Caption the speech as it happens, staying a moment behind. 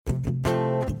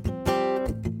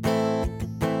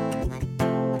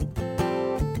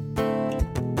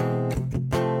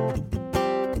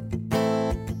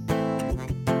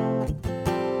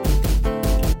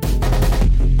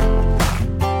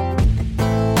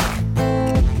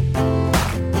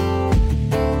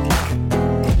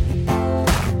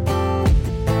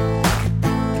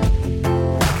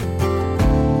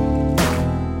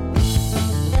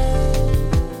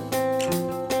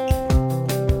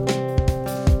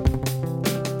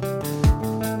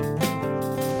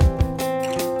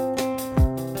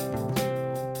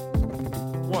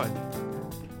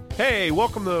Hey,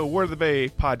 welcome to Word of the Bay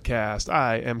podcast.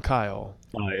 I am Kyle.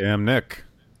 I am Nick.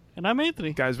 And I'm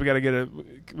Anthony. Guys, we gotta get a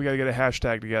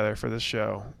hashtag together for this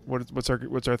show. What's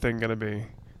our thing gonna be?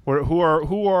 Who are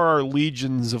our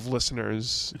legions of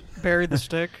listeners? Bury the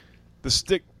stick. The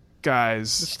stick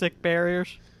guys. The stick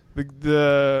barriers.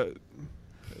 The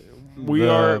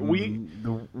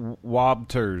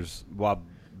Wobters.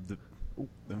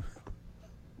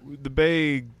 The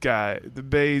Bay guy. The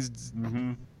Bay's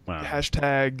Wow.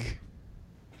 hashtag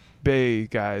Bay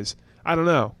guys. I don't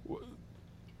know.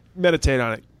 Meditate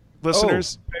on it,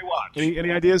 listeners. Baywatch.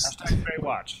 Any ideas? Hashtag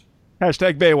Baywatch.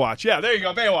 Hashtag Baywatch. Yeah, there you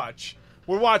go. Baywatch.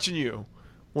 We're watching you.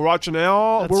 We're watching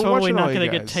all. That's we're totally watching not all going you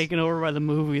to guys. get taken over by the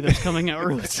movie that's coming out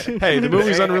really soon. Hey, the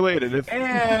movie's unrelated.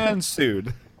 And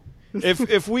sued.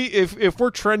 If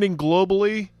we're trending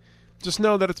globally, just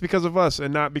know that it's because of us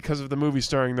and not because of the movie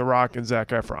starring The Rock and Zac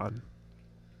Efron.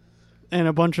 And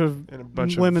a bunch of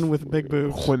women with big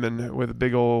boobs. Women with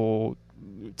big old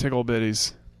tickle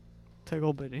bitties.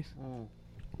 Tickle bitties.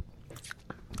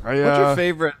 What's What's your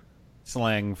favorite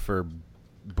slang for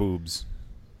boobs?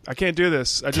 I can't do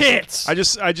this. Tits! I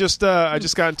just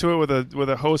got into it with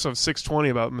a host of 620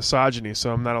 about misogyny,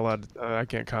 so I'm not allowed. I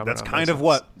can't comment. That's on kind this. of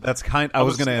what. That's kind. I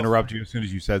was going to interrupt you as soon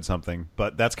as you said something,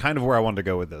 but that's kind of where I wanted to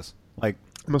go with this. Like,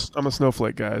 I'm a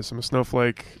snowflake, guys. I'm a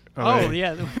snowflake.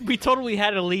 Yeah, we totally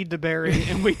had a lead to bury,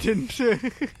 and we didn't.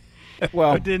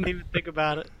 well, I didn't even think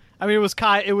about it. I mean,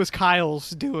 it was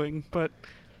Kyle's doing, but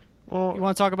Well, you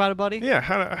want to talk about it, buddy? yeah.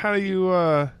 How do you?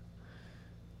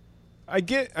 I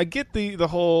get the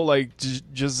whole like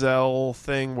Giselle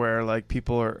thing where like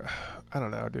people are. I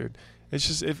don't know, dude. It's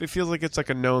just it feels like it's like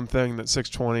a known thing that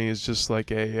 620 is just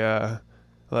like a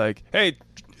like hey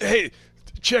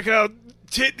check out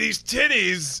these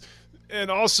titties,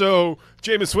 and also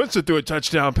Jameis Winston threw a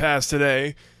touchdown pass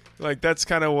today. Like that's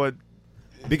kind of what.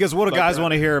 because what do Like guys that.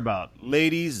 want to hear about?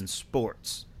 Ladies and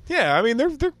sports. Yeah, I mean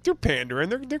they're pandering,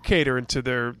 they're catering to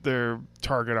their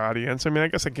target audience. I mean, I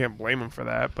guess I can't blame them for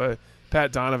that. But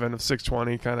Pat Donovan of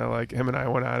 620, kind of like him and I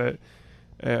went at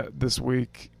it this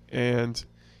week, and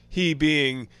he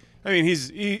being, I mean,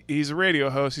 he's a radio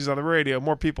host. He's on the radio.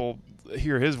 More people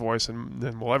hear his voice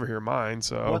than will ever hear mine.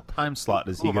 So What time slot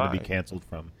is he Who am going to I? be canceled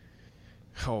from?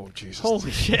 oh Jesus, Holy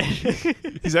shit!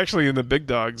 he's actually in the Big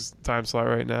Dogs time slot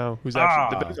right now. Who's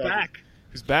actually the Big Dog? Back.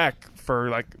 Who's back for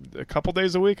like a couple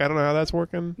days a week? I don't know how that's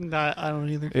working. Nah, I don't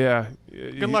either. Yeah.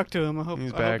 Good luck to him. I hope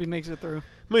back. he makes it through.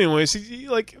 But anyways, he,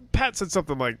 like Pat said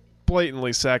something like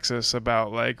blatantly sexist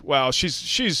about like, well,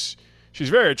 she's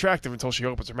very attractive until she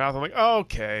opens her mouth. I'm like,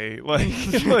 okay, like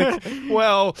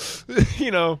well,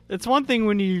 you know, It's one thing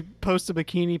when you post a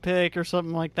bikini pic or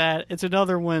something like that. It's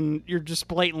another when you're just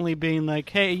blatantly being like,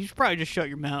 "Hey, you should probably just shut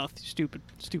your mouth, you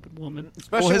stupid woman."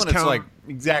 Especially his when it's counter- like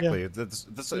exactly. That's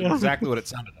Yeah. exactly what it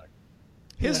sounded like.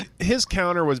 his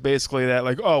counter was basically that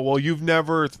like, oh well, you've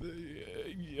never.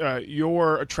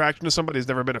 Your attraction to somebody has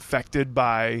never been affected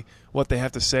by what they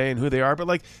have to say and who they are, but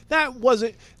like that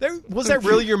wasn't. Was that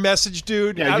really your message,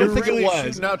 dude? Yeah, I don't think really it was.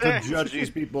 shooting out to judge these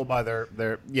people by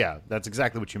their. Yeah, that's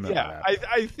exactly what you meant. by Yeah, that.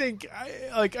 I think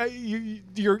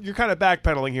you're kind of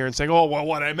backpedaling here and saying, oh well,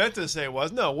 what I meant to say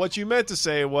was no. What you meant to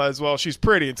say was, well, she's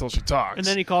pretty until she talks. And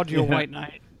then he called you a white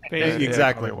knight. basically.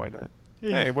 Exactly. Why not?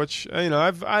 Yeah. Hey, which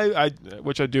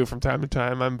which I do from time to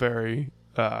time. I'm very.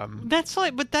 That's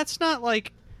like, but that's not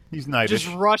like He's knightish. just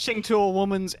rushing to a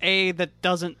woman's aid that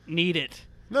doesn't need it.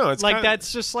 No, it's Like kinda,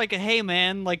 that's just like, hey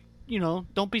man, like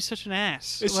don't be such an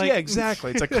ass. It's, like, yeah,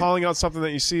 exactly. It's like calling out something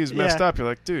that you see is messed Yeah. up. You're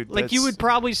like, dude. Like you that's- would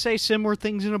probably say similar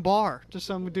things in a bar to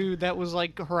some dude that was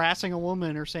like harassing a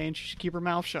woman or saying she should keep her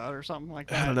mouth shut or something like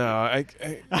that. I don't know.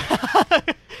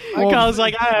 I was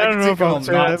like, I don't know if I'm I'll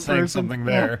say not that saying person. something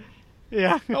there.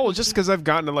 Yeah. Oh well, just because I've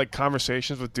gotten to like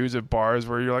conversations with dudes at bars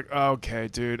where you're like, oh, okay,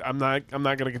 dude, I'm not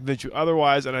gonna convince you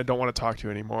otherwise, and I don't want to talk to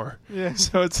you anymore. Yeah.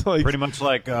 So it's like Pretty much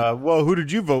like, well, who did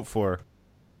you vote for?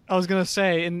 I was gonna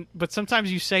say, but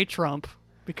sometimes you say Trump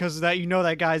because that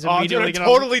that guy's oh, dude, I immediately gonna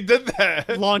totally did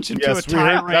that. launch into Yes, a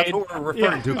tirade. that's what we're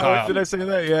referring Yeah. to, Oh, Kyle. did I say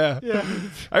that? Yeah. Yeah.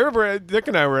 I remember Dick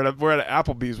and I were at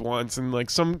Applebee's once, and like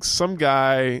some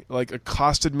guy like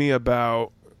accosted me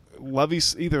about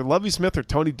either Lovey Smith or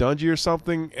Tony Dungy or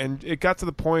something, and it got to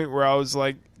the point where I was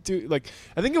like, dude, like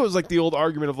I think it was like the old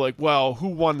argument of like, well, who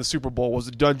won the Super Bowl? Was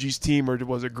it Dungy's team or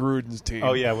was it Gruden's team?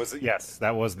 Oh yeah, yes,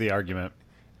 that was the argument.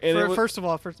 And it was- First of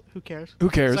all, who cares? who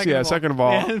cares? Second of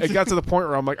all, Yeah. it got to the point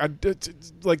where I'm like, I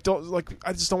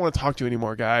just don't want to talk to you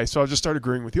anymore, guy. So I just started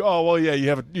agreeing with you. Oh well, yeah,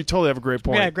 you totally have a great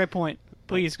point. Yeah, great point.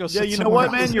 Please go. Yeah, sit you know somewhere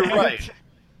what, man? else. You're right.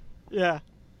 Yeah.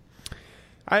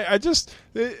 I just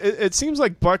it seems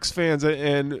like Bucks fans,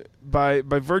 and by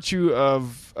virtue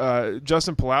of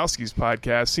Justin Pulowski's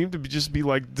podcast, seem to just be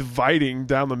like dividing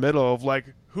down the middle of like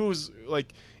who's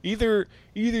like either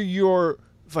you're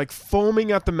like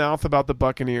foaming at the mouth about the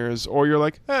Buccaneers, or you're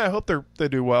like, I hope they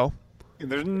do well.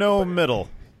 There's no middle.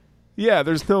 Yeah,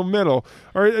 there's no middle.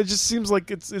 Or it just seems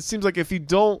like it seems like if you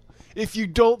don't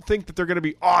think that they're going to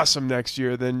be awesome next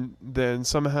year, then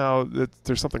somehow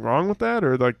there's something wrong with that,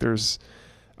 or like there's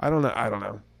I don't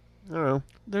know.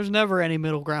 There's never any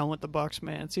middle ground with the Bucks,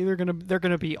 man. It's either they're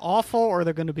gonna be awful or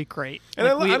they're gonna be great.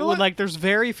 And there's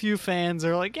very few fans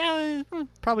that are like, yeah,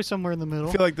 probably somewhere in the middle.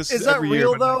 I feel like this is is that every real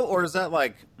year, though, or is that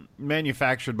like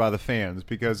manufactured by the fans?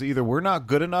 Because either we're not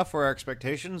good enough for our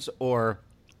expectations, or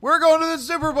we're going to the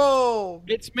Super Bowl.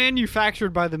 It's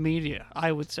manufactured by the media,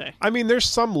 I would say. I mean, there's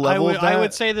some level of that. I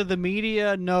would say that the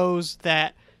media knows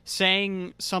that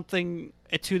saying something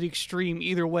to the extreme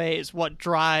either way is what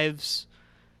drives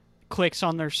clicks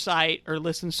on their site or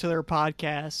listens to their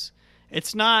podcasts.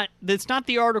 It's not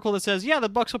the article that says, yeah, the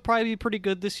Bucks will probably be pretty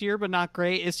good this year, but not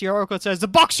great. It's the article that says the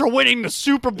Bucks are winning the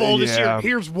Super Bowl this year, and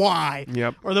here's why.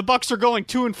 Yep. Or the Bucks are going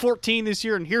 2-14 this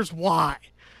year, and here's why.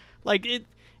 Like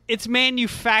it's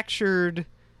manufactured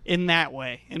in that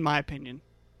way, in my opinion.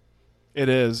 It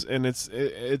is, and it's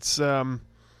real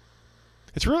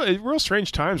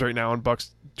strange times right now on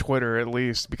Bucks Twitter, at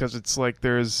least, because it's like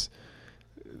there's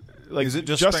like, is it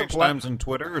just strange times on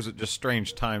Twitter, or is it just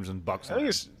strange times in Bucks? I think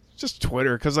it's just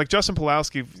Twitter, because like Justin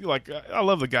Pulowski, like I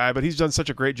love the guy, but he's done such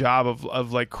a great job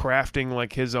of like crafting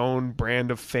like his own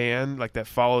brand of fan like that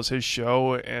follows his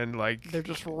show, and like they're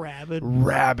just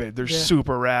rabid. They're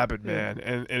super rabid, man.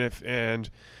 And it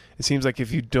seems like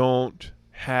if you don't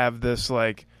have this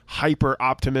like hyper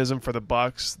optimism for the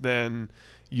Bucks, then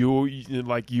you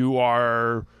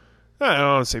are, I don't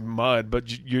want to say mud, but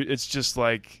it's just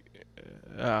like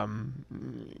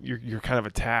you're kind of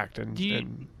attacked.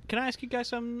 Can I ask you guys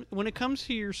something? When it comes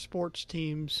to your sports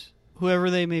teams, whoever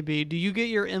they may be, do you get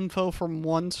your info from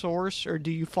one source, or do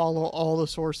you follow all the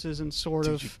sources and sort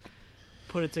of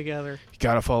put it together? You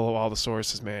got to follow all the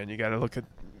sources, man. You got to look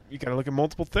at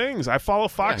multiple things. I follow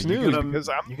Fox News because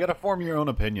you got to form your own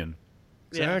opinion.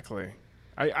 Exactly. Yeah.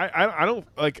 I don't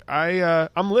like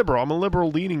I'm liberal. I'm a liberal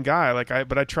leaning guy.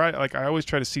 But I always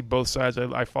try to see both sides.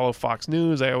 I follow Fox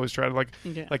News. I always try to like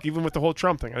even with the whole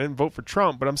Trump thing. I didn't vote for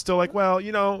Trump, but I'm still like, well,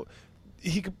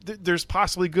 there's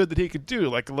possibly good that he could do.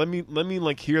 Like let me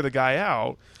like hear the guy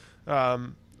out.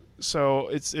 So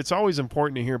it's always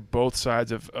important to hear both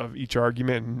sides of each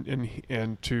argument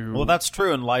and to. Well, that's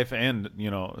true in life and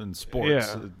in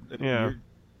sports. Yeah.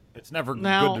 It's never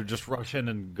good to just rush in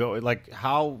and go. Like,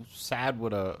 how sad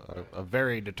would a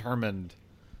very determined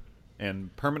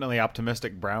and permanently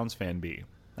optimistic Browns fan be?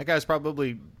 That guy's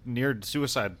probably neared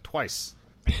suicide twice.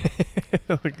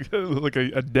 like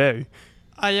a day.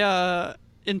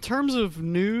 In terms of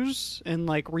news and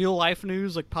like real life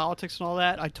news, like politics and all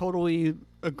that, I totally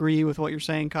agree with what you're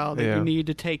saying, Kyle, that you need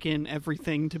to take in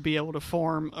everything to be able to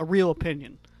form a real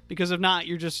opinion. Because if not,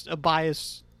 you're just a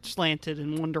bias slanted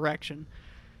in one direction.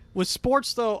 With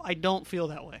sports, though, I don't feel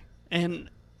that way. And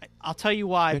I'll tell you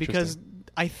why. Because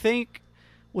I think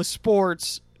with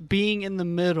sports, being in the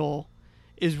middle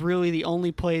is really the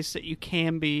only place that you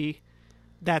can be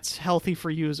that's healthy for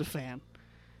you as a fan.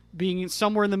 Being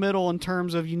somewhere in the middle in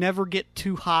terms of you never get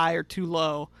too high or too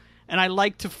low. And I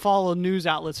like to follow news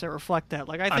outlets that reflect that.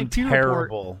 Like I think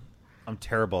I'm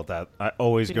terrible at that. I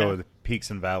always go with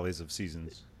peaks and valleys of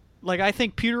seasons. Like, I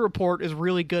think Pewter Report is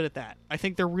really good at that. I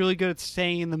think they're really good at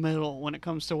staying in the middle when it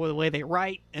comes to the way they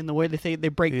write and the way they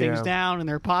break things down and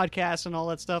their podcasts and all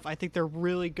that stuff. I think they're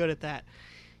really good at that.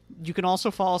 You can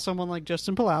also follow someone like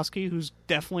Justin Pulowski, who's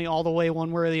definitely all the way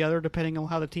one way or the other, depending on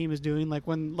how the team is doing. Like,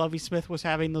 when Lovie Smith was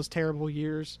having those terrible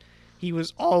years, he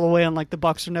was all the way on, like, the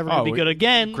Bucs are never going to be good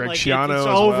again. Greg like, Schiano it's as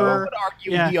over. well. I would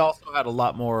argue he also had a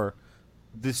lot more...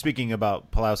 Speaking about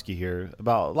Pulowski here,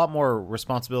 about a lot more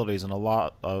responsibilities and a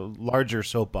larger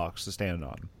soapbox to stand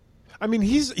on. I mean,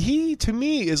 he to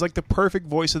me is like the perfect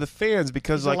voice of the fans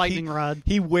because he's like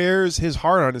he wears his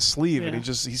heart on his sleeve and he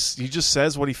just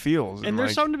says what he feels. And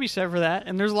there's something to be said for that.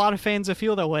 And there's a lot of fans that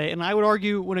feel that way. And I would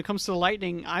argue when it comes to the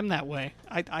Lightning, I'm that way.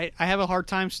 I have a hard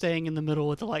time staying in the middle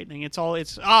with the Lightning. It's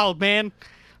oh man,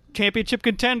 championship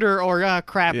contender or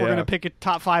crap, we're gonna pick a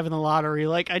top 5 in the lottery.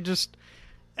 Like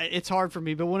it's hard for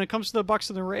me, but when it comes to the Bucks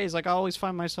and the Rays, like I always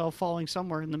find myself falling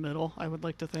somewhere in the middle. I would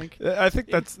like to think. I think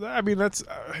that's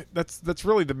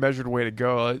really the measured way to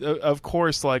go. Of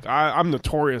course, like I'm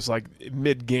notorious like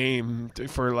mid game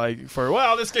for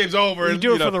well, this game's over. You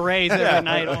do it for the Rays every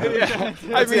night.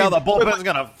 I see how the bullpen's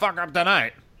gonna fuck up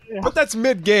tonight. But that's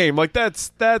mid-game. Like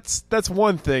that's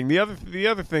one thing. The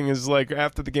other thing is like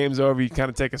after the game's over, you kind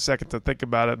of take a second to think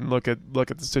about it and look at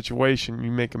the situation.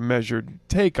 You make a measured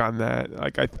take on that.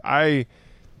 Like I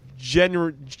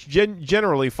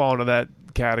generally fall into that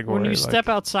category. When you step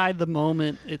outside the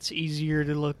moment, it's easier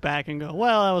to look back and go,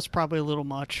 "Well, that was probably a little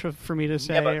much for me to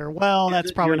say," or "Well,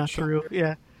 that's probably not true."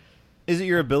 Yeah. Is it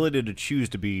your ability to choose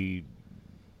to be,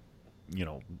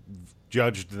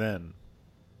 judged then?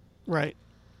 Right.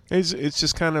 It's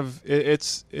just kind of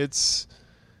it's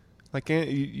like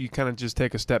you kind of just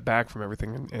take a step back from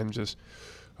everything and just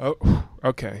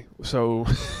okay, so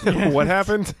what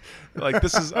happened? Like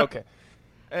this is okay.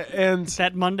 And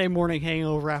that Monday morning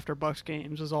hangover after Bucs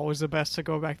games is always the best to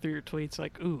go back through your tweets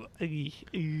like, ooh.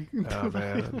 Oh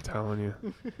man, I'm telling you.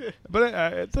 But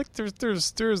I think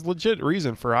there's legit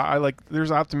reason for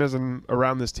there's optimism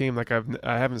around this team like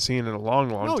I haven't seen in a long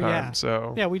time. Yeah.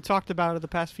 So yeah, we talked about it the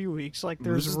past few weeks. Like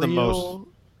there's real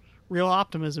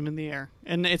optimism in the air,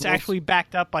 and it's actually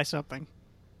backed up by something.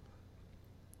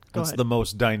 Go ahead. The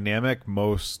most dynamic,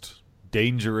 most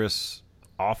dangerous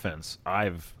offense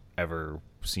I've ever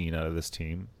seen out of this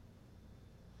team.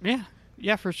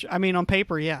 Yeah, for sure. I mean, on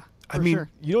paper, yeah. Sure.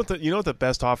 You know what the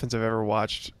best offense I've ever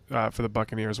watched for the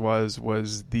Buccaneers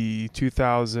was the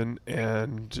 2000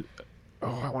 and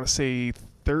I want to say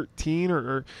 13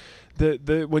 or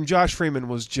the when Josh Freeman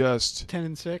was just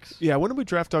 10-6. Yeah, when did we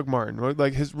draft Doug Martin?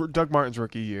 Like Doug Martin's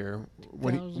rookie year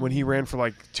when he ran for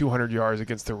like 200 yards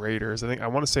against the Raiders. I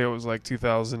want to say it was like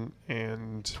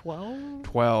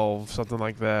 2012, something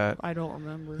like that. I don't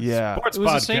remember. Yeah, Sports it was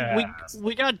podcast. The same,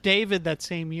 we got David that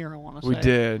same year. I want to say we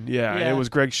did. Yeah, it was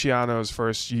Greg Schiano's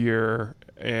first year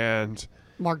and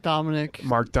Mark Dominic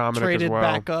as traded well.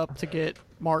 back up to get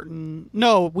Martin.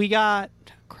 No, we got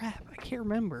crap. I can't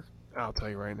remember. I'll tell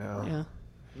you right now. Yeah.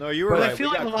 No, you were But right. I feel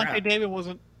like Levante David was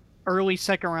an early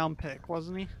second-round pick,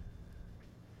 wasn't he?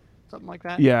 Something like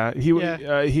that. Yeah, he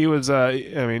was.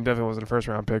 Definitely wasn't a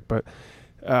first-round pick, but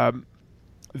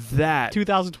that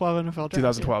 2012 NFL draft.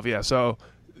 2012. Yeah. So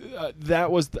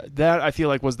that I feel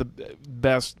like was the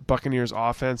best Buccaneers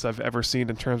offense I've ever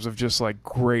seen in terms of just like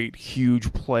great,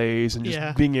 huge plays and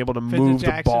just being able to move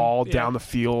the ball down the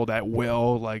field at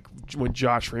will. Like when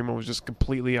Josh Freeman was just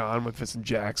completely on with Vincent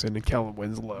Jackson and Kellen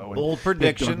Winslow. And bold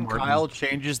prediction: Kyle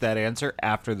changes that answer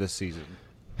after this season.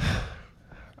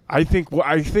 I think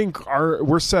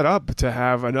we're set up to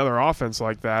have another offense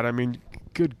like that. I mean,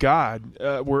 good God,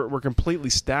 we're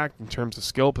completely stacked in terms of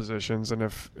skill positions, and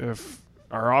if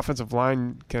our offensive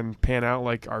line can pan out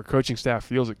like our coaching staff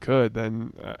feels it could,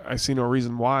 then I see no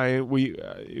reason why we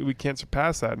can't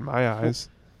surpass that in my eyes.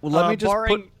 Well, let me just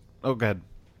put. Oh, go ahead.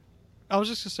 I was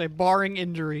just gonna say, barring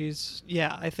injuries,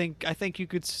 yeah, I think you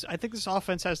could. I think this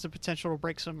offense has the potential to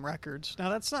break some records. Now,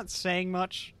 that's not saying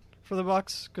much for the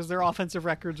Bucs because their offensive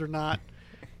records are not.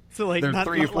 So like they're not,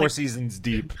 3 or 4 seasons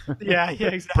deep. Yeah,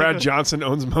 exactly. Brad Johnson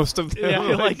owns most of them.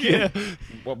 Yeah,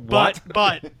 What?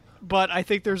 But I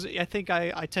think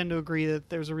I tend to agree that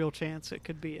there's a real chance it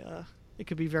could be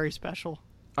very special.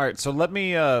 All right, so let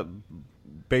me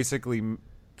basically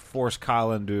force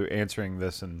Kyle into answering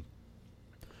this. And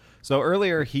so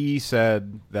earlier he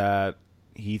said that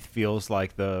he feels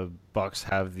like the Bucs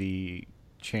have the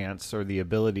chance or the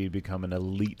ability to become an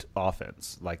elite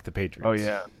offense like the Patriots. Oh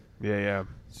yeah.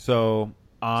 So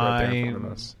I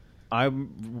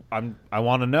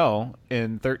want to know,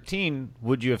 in 13,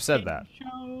 would you have said that?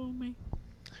 Show me.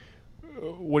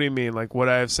 What do you mean? Like, would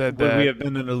I have said Would that? we have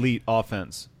been an elite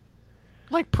offense?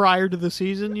 Like prior to the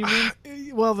season, you mean?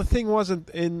 Well, the thing wasn't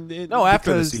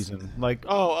after the season. Like,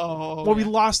 well, we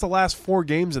lost the last 4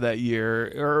 games of that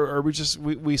year, or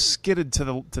we skidded to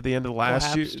the end of the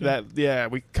last year.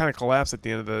 We kind of collapsed at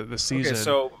the end of the season. Okay,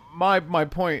 so my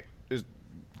point is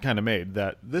kind of made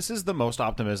that this is the most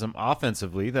optimism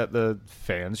offensively that the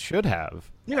fans should have.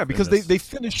 Yeah, because they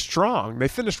finished strong. They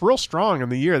finished real strong in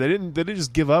the year. They didn't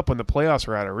just give up when the playoffs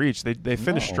were out of reach. They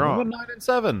finished strong. We went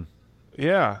 9-7.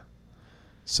 Yeah.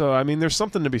 So I mean, there's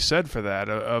something to be said for that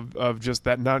of just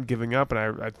that not giving up, and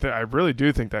I really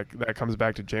do think that comes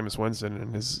back to Jameis Winston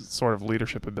and his sort of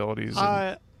leadership abilities.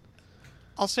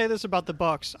 I'll say this about the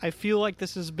Bucs: I feel like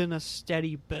this has been a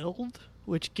steady build,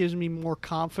 which gives me more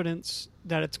confidence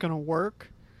that it's going to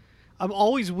work. I'm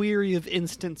always weary of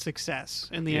instant success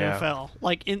in the NFL,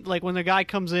 like when the guy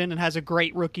comes in and has a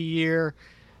great rookie year,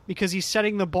 because he's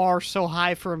setting the bar so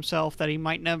high for himself that he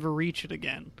might never reach it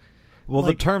again. Well,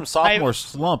 the term sophomore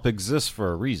slump exists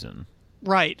for a reason.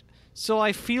 Right. So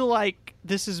I feel like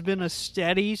this has been a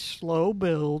steady, slow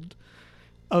build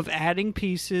of adding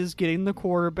pieces, getting the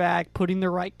quarterback, putting the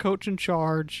right coach in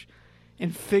charge,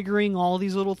 and figuring all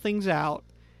these little things out.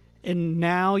 And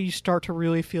now you start to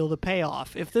really feel the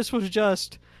payoff. If this was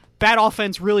just bad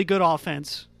offense, really good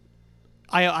offense,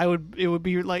 it would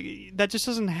be like, that just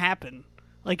doesn't happen.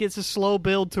 Like, it's a slow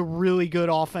build to really good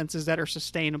offenses that are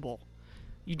sustainable.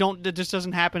 It just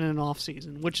doesn't happen in an off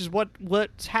season, which is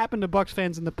what's happened to Bucs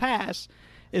fans in the past.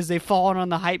 Is they've fallen on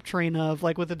the hype train of,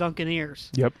 like, with the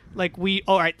Buccaneers. Yep. Like,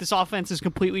 all right, this offense has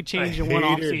completely changed in one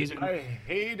off season. I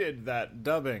hated that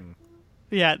dubbing.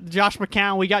 Yeah, Josh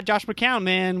McCown. We got Josh McCown,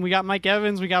 man. We got Mike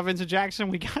Evans. We got Vincent Jackson.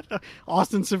 We got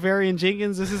Austin Severian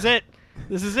Jenkins. This is it.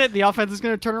 The offense is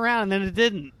going to turn around, and then it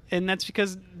didn't. And that's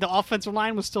because the offensive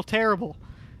line was still terrible.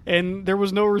 And there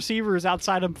was no receivers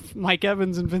outside of Mike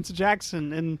Evans and Vincent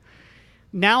Jackson. And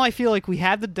now I feel like we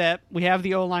have the depth, we have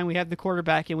the O-line, we have the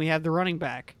quarterback, and we have the running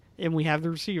back, and we have the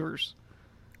receivers.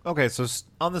 Okay, so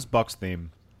on this Bucs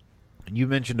theme, you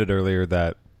mentioned it earlier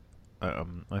that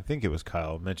I think it was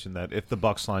Kyle mentioned that if the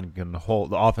Bucs line can hold,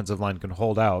 the offensive line can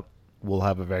hold out, we'll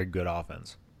have a very good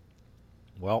offense.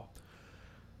 Well,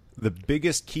 the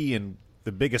biggest key and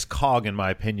the biggest cog, in my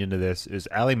opinion, to this is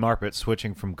Ali Marpet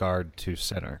switching from guard to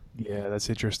center. Yeah, that's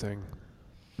interesting.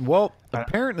 Well,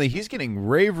 apparently he's getting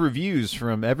rave reviews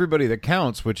from everybody that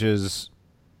counts, which is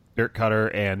Dirk Cutter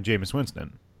and Jameis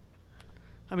Winston.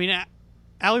 I mean,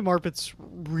 Ali Marpet's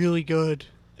really good,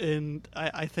 and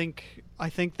I think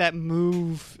that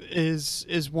move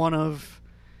is one of,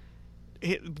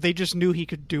 they just knew he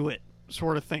could do it,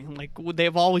 sort of thing. Like,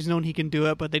 they've always known he can do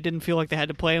it, but they didn't feel like they had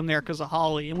to play him there because of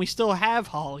Holly, and we still have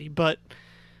Holly. But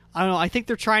I don't know. I think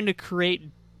they're trying to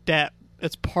create depth.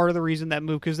 That's part of the reason that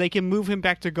move, because they can move him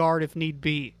back to guard if need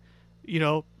be. You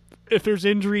know, if there's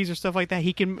injuries or stuff like that,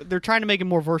 he can. They're trying to make him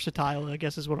more versatile, I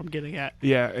guess is what I'm getting at.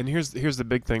 Yeah, and here's the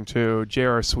big thing too.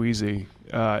 J.R. Sweezy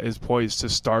is poised to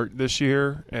start this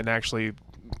year and actually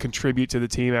contribute to the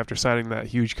team after signing that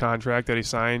huge contract that he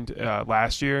signed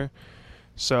last year.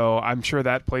 So I'm sure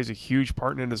that plays a huge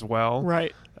part in it as well.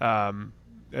 Right.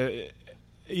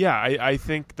 Yeah, I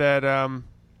think that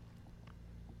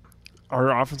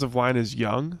our offensive line is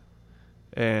young,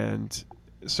 and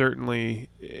certainly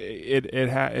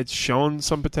it's shown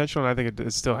some potential, and I think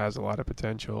it still has a lot of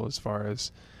potential as far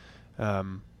as what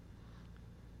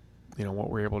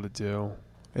we're able to do.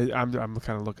 I'm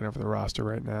kind of looking over the roster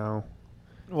right now.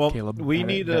 Well, Caleb we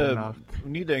need to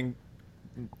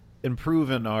improve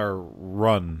in our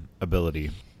run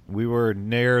ability. We were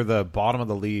near the bottom of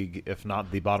the league, if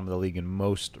not the bottom of the league, in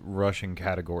most rushing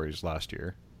categories last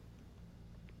year.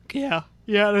 Yeah,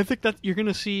 and I think that you're going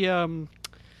to see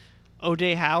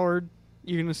O.J. Howard.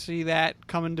 You're going to see that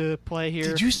come into play here.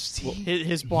 Did you see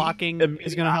his blocking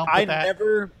is going to help with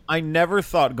that? I never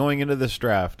thought going into this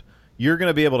draft you're going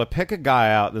to be able to pick a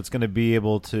guy out that's going to be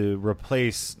able to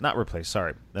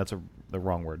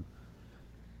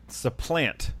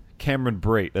supplant Cameron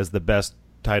Brate as the best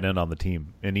tight end on the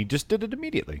team, and he just did it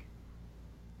immediately.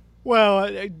 Well,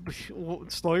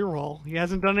 slow your roll. He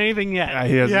hasn't done anything yet.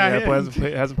 He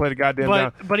hasn't played a goddamn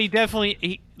down. But he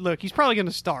definitely he's probably going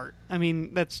to start. I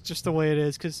mean, that's just the way it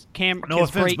is because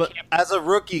as a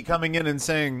rookie coming in and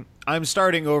saying I'm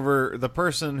starting over the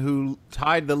person who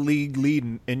tied the league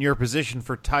lead in your position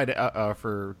for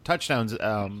touchdowns.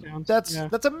 That's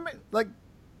like.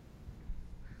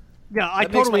 Yeah, I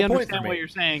totally understand what you're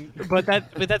saying, but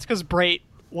that's because Brate.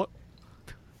 What?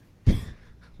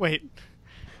 Wait.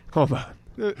 Hold on.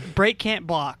 Brate can't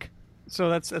block, so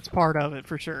that's part of it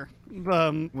for sure.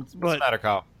 What's the matter,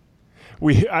 Kyle?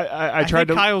 I tried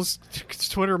to. Kyle's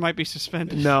Twitter might be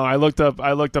suspended. No, I looked up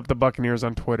the Buccaneers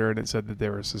on Twitter and it said that they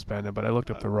were suspended, but I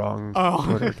looked up the wrong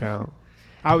Twitter account.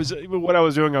 I was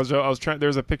trying.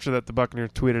 There's a picture that the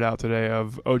Buccaneers tweeted out today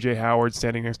of O.J. Howard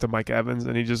standing next to Mike Evans,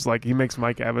 and he makes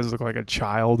Mike Evans look like a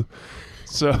child.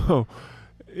 So,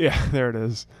 yeah, there it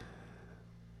is.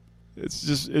 It's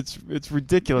just it's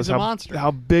ridiculous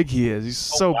how big he is. He's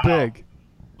so big.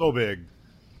 So big.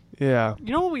 Yeah.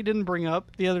 You know what we didn't bring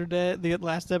up the other day, the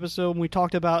last episode, when we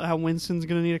talked about how Winston's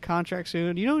going to need a contract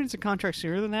soon? You know who needs a contract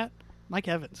sooner than that? Mike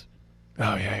Evans.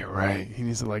 Oh, yeah, you're right. He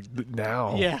needs to,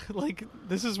 now. Yeah,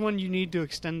 this is when you need to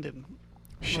extend him.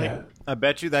 Shit. I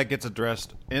bet you that gets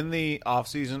addressed in the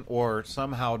offseason or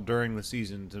somehow during the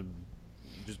season to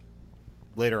just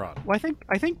later on. Well,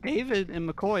 I think David and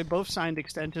McCoy both signed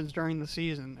extensions during the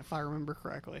season, if I remember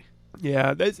correctly.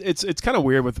 Yeah, it's kind of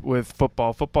weird with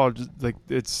football. Football,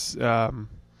 just,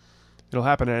 it'll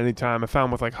happen at any time. I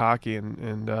found with hockey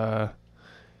and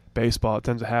baseball, it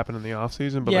tends to happen in the off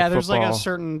season. But there's football, a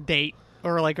certain date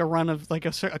or a run of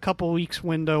a couple weeks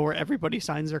window where everybody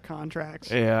signs their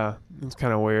contracts. Yeah, it's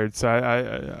kind of weird. So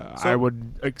I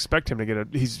would expect him to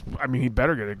get he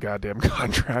better get a goddamn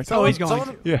contract. Oh, he's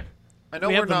going. Yeah. I know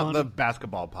we're not the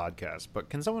basketball podcast, but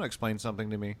can someone explain something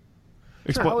to me?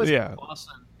 How is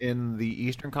Boston in the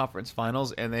Eastern Conference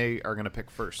Finals, and they are going to pick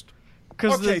first?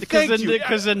 Because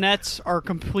the Nets are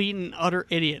complete and utter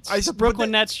idiots. The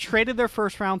Brooklyn Nets traded their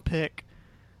first-round pick,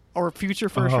 or future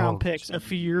first-round picks, a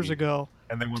few years ago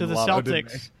to the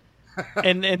Celtics.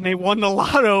 and they won the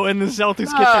lotto, and the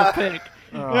Celtics get their pick.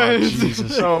 Oh,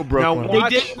 Jesus. So Brooklyn. Now,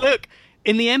 look,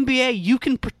 in the NBA, you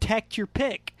can protect your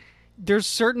pick. There's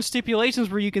certain stipulations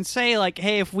where you can say, like,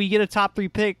 hey, if we get a top 3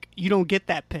 pick, you don't get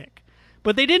that pick.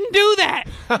 But they didn't do that.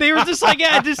 They were just like,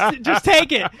 yeah, just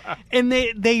take it. And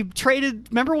they traded.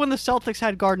 Remember when the Celtics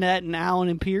had Garnett and Allen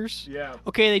and Pierce? Yeah.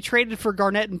 Okay, they traded for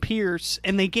Garnett and Pierce,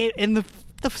 and the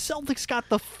Celtics got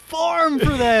the farm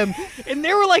for them, and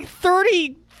they were like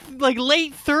 30. Like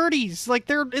late 30s, like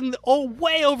they're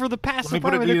way over the past. Let me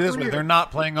put it to you this way: they're not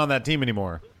playing on that team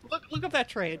anymore. Look up that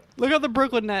trade. Look up the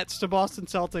Brooklyn Nets to Boston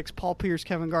Celtics, Paul Pierce,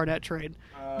 Kevin Garnett trade.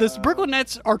 The Brooklyn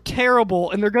Nets are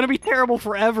terrible, and they're going to be terrible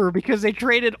forever because they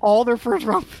traded all their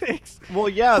first-round picks. Well,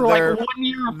 yeah, for like 1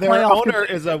 year of their owner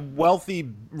is a wealthy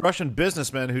Russian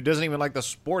businessman who doesn't even like the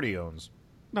sport he owns.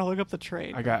 No, look up the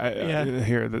trade.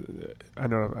 Here. I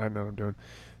know what I'm doing.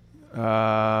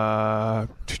 All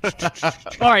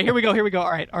right, here we go. All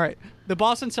right. The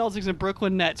Boston Celtics and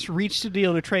Brooklyn Nets reached a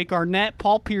deal to trade Garnett,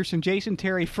 Paul Pierce, and Jason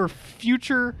Terry for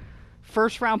future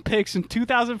first-round picks in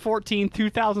 2014,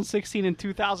 2016, and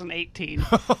 2018,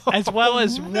 as well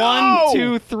as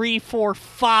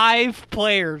 5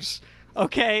 players.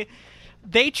 Okay,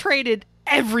 they traded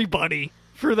everybody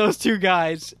for those 2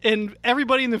 guys, and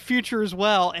everybody in the future as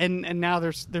well, and now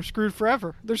they're screwed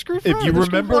forever. They're screwed forever. If you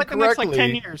remember for the next, correctly,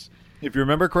 10 years. If you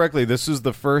remember correctly, this is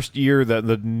the first year that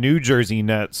the New Jersey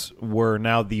Nets were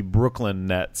now the Brooklyn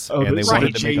Nets, and they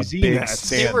wanted to make a big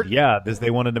stand.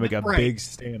 They wanted to make a big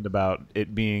stand about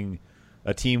it being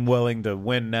a team willing to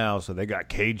win now, so they got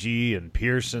KG and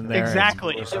Pearson there.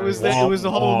 Exactly. It was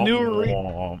the whole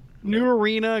new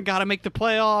arena, got to make the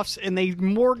playoffs, and they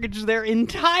mortgaged their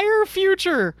entire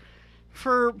future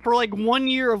for like 1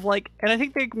 year of like, and I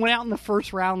think they went out in the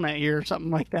first round that year or something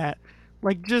like that.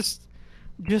 Like just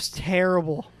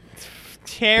terrible. No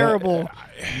terrible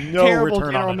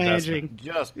return general on managing.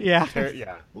 investment.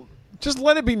 Just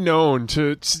let it be known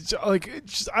to like.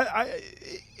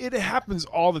 It happens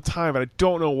all the time, and I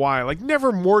don't know why. Like,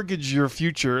 never mortgage your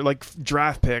future, like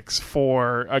draft picks,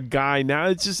 for a guy. Now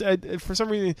it's just for some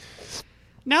reason.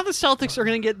 Now the Celtics are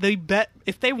going to get the bet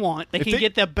if they want. They can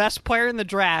get the best player in the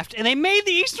draft, and they made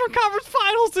the Eastern Conference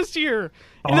Finals this year.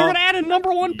 And they're going to add a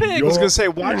number 1 pick. I was going to say,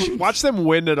 watch them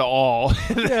win it all,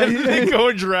 and then go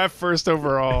and draft first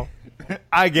overall.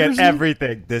 I get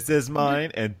everything. This is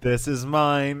mine, and this is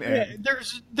mine. And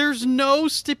there's no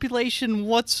stipulation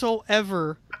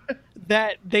whatsoever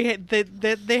that they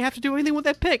have to do anything with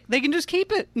that pick. They can just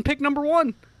keep it and pick number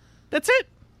 1. That's it.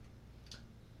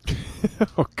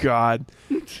 Oh God!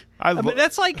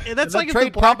 That's like if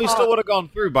trade probably still would have gone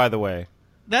through. By the way,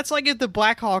 that's like if the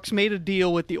Blackhawks made a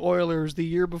deal with the Oilers the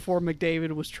year before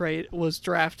McDavid was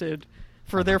drafted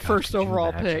for their first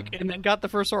overall pick, and then got the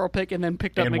first overall pick, and then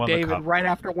picked up McDavid right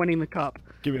after winning the cup.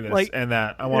 Give me this and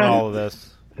that. I want all of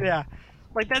this. Yeah,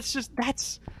 like the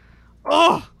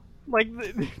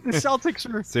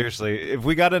Celtics are seriously. If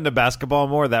we got into basketball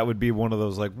more, that would be one of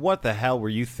those like, what the hell were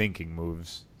you thinking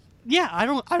moves. Yeah, I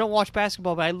don't watch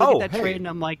basketball, but I look at that trade and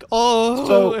I'm like,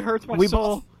 so it hurts my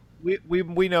soul.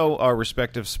 We know our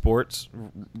respective sports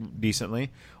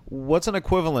decently. What's an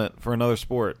equivalent for another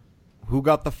sport? Who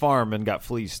got the farm and got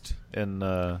fleeced in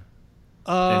either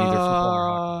football or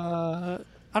hockey?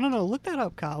 I don't know. Look that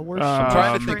up, Kyle. I'm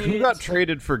trying to think. Who got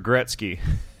traded for Gretzky?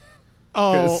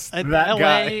 That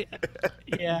guy.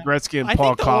 Yeah, Gretzky and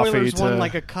Paul Coffey. I think the Oilers won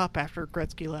like a cup after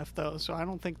Gretzky left, though, so I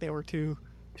don't think they were too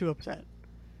upset.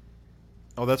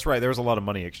 Oh, that's right. There was a lot of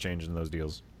money exchanged in those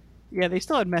deals. Yeah, they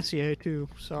still had Messier too.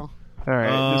 So. All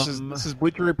right, this is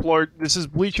Bleacher Report. This is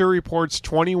Bleacher Report's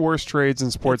 20 worst trades in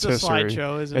sports history. It's a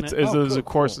slideshow, isn't it? It is, of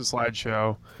course, a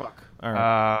slideshow. Fuck. All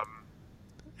right.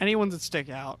 Any ones that stick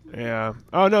out? Yeah.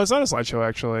 Oh no, it's not a slideshow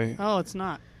actually. Oh, it's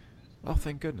not. Oh,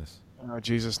 thank goodness. Oh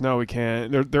Jesus, no, we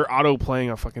can't. They're auto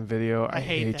playing a fucking video. I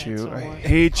hate you. So I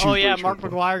hate you. Oh yeah, Mark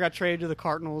McGwire got traded to the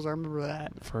Cardinals. I remember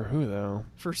that. For who though?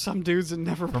 For some dudes that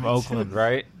never from Oakland,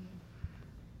 right?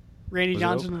 Randy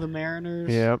Johnson to the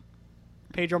Mariners. Yep.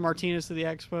 Pedro Martinez to the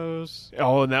Expos.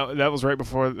 Oh, and that was right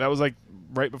before. That was like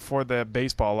right before the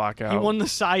baseball lockout. He won the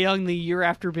Cy Young the year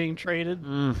after being traded.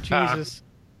 Jesus,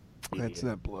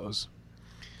 that blows.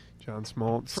 John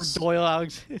Smoltz for Doyle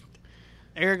Alexander.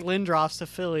 Eric Lindros to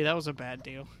Philly. That was a bad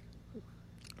deal.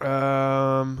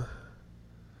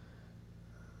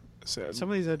 Some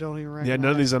of these I don't even recognize. Yeah,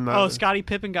 none of these I'm not. Oh, Scottie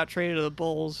Pippen got traded to the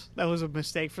Bulls. That was a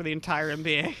mistake for the entire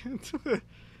NBA.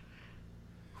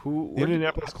 Who? The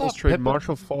Indianapolis Colts trade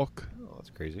Marshall Faulk. Oh, that's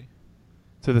crazy.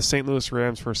 To the St. Louis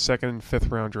Rams for a 2nd and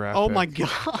 5th round draft. Oh pick. my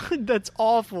God, that's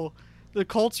awful. The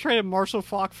Colts traded Marshall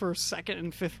Faulk for a 2nd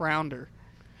and 5th rounder.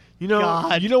 You know,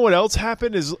 God. you know what else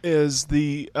happened is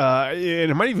the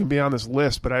and it might even be on this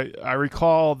list, but I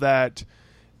recall that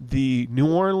the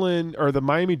New Orleans or the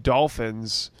Miami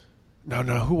Dolphins. No,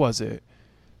 who was it?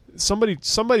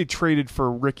 Somebody traded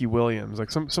for Ricky Williams, like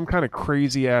some kind of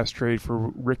crazy ass trade for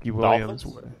Ricky Williams.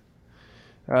 Dolphins?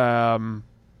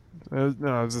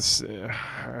 No, it was this.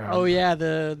 Oh yeah,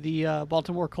 the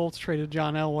Baltimore Colts traded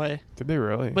John Elway. Did they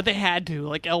really? But they had to.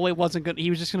 Like Elway wasn't good. He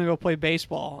was just going to go play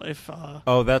baseball. If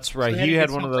oh, that's right. So he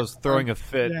had one of those throwing a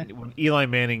fit when Eli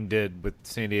Manning did with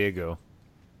San Diego.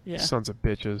 Yeah, sons of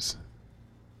bitches.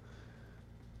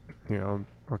 You know,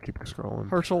 I'll keep scrolling.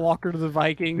 Herschel Walker to the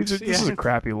Vikings. This is a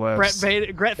crappy list. There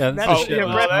you go. That's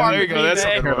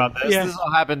Care about this. Yeah. This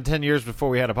all happened 10 years before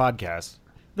we had a podcast.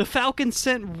 The Falcons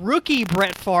sent rookie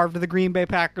Brett Favre to the Green Bay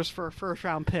Packers for a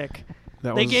first-round pick.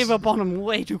 They gave up on him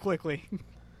way too quickly.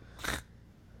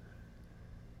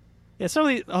 Yeah, some of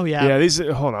these. Oh yeah. Yeah, these.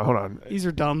 Hold on. These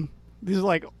are dumb. These are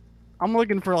like, I'm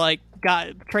looking for like,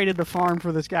 traded the farm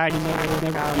for this guy. And he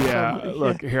never Yeah,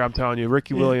 look here. I'm telling you,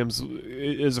 Ricky Williams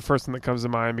is the first thing that comes to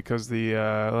mind because the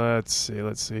let's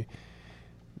see.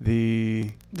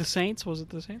 The Saints, was it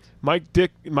the Saints? Mike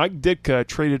Ditka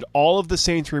traded all of the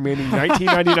Saints' remaining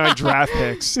 1999 draft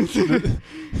picks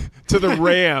to the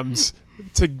Rams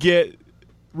to get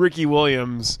Ricky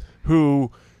Williams,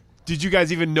 who. Did you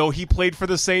guys even know he played for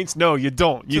the Saints? No, you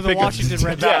don't. You think the Washington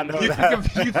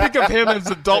Redskins. You think of him as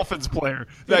a Dolphins player.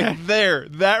 Like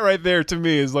that right there to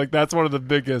me is like that's one of the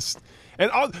biggest. And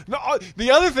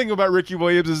the other thing about Ricky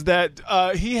Williams is that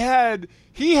he had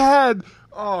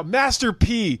Master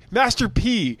P,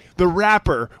 the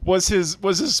rapper was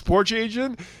his sports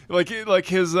agent. Like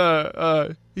his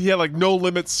he had like No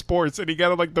Limit Sports, and he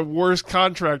got like the worst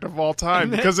contract of all time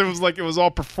because it was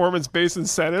all performance based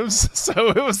incentives. So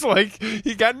it was like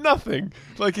he got nothing.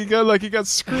 Like he got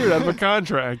screwed out of a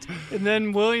contract. And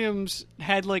then Williams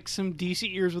had like some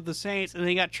decent years with the Saints, and then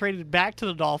he got traded back to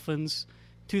the Dolphins.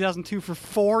 2002 for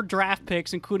 4 draft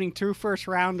picks, including 2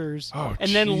 first-rounders,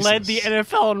 and then led the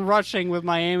NFL in rushing with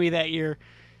Miami that year.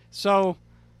 So,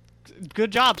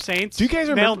 good job, Saints. Do you guys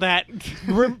nailed that?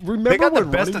 Remember they got the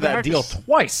when best of that deal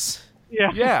twice.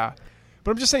 Yeah.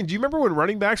 But I'm just saying, do you remember when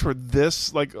running backs were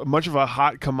this like much of a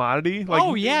hot commodity? Like,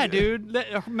 oh yeah, dude,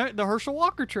 the Herschel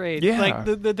Walker trade. Yeah, like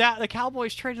the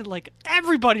Cowboys traded like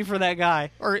everybody for that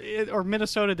guy, or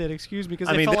Minnesota did, excuse me,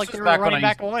 because they felt like they were running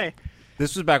back away.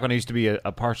 This was back when I used to be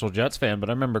a partial Jets fan, but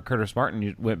I remember Curtis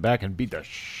Martin went back and beat the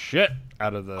shit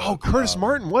out of the... Oh, Curtis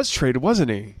Martin was traded,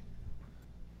 wasn't he?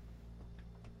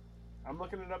 I'm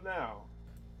looking it up now.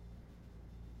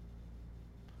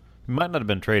 He might not have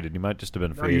been traded. He might just have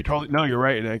been free agent. You're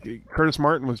right. Curtis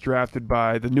Martin was drafted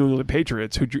by the New England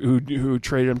Patriots, who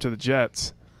traded him to the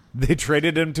Jets. They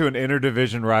traded him to an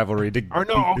interdivision rivalry.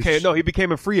 He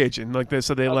became a free agent. Like they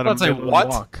said, they let him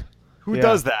walk. Who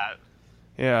does that?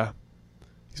 Yeah.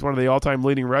 He's one of the all-time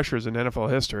leading rushers in NFL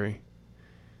history.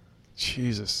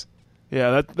 Jesus.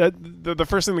 Yeah, the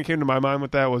first thing that came to my mind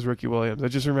with that was Ricky Williams. I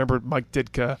just remembered Mike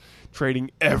Ditka trading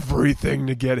everything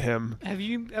to get him. Have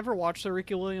you ever watched the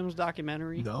Ricky Williams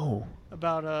documentary? No.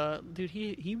 About dude,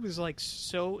 he was like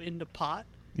so into pot.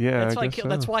 Yeah,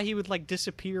 that's why he would like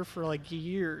disappear for like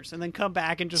years and then come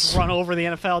back and just run over the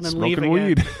NFL and then Smoking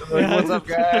leave again. weed. What's up,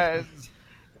 guys?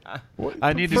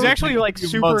 I need He's actually like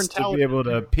super intelligent to be able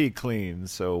to pee clean.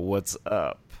 So what's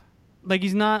up? Like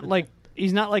he's not like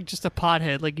just a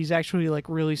pothead. Like he's actually like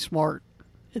really smart.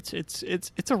 It's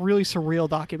a really surreal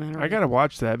documentary. I gotta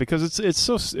watch that because it's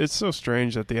so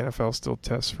strange that the NFL still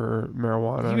tests for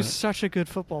marijuana. He was such a good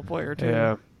football player too.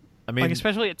 Yeah, I mean, like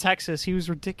especially at Texas, he was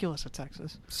ridiculous at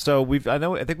Texas. So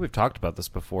I think we've talked about this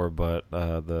before, but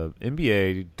the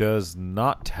NBA does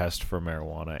not test for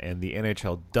marijuana, and the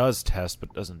NHL does test,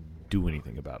 but doesn't do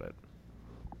anything about it.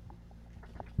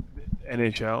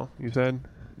 NHL, you said?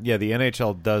 Yeah, the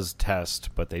NHL does test,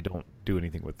 but they don't do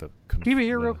anything with the. Can you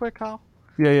hear real quick, Kyle?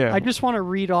 Yeah. I just want to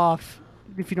read off,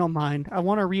 if you don't mind. I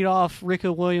want to read off Ricky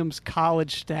Williams'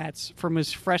 college stats from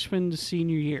his freshman to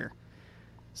senior year.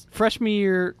 Freshman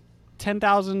year.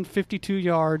 10,052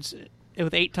 yards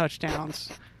with 8 touchdowns.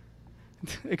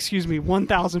 Excuse me,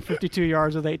 1,052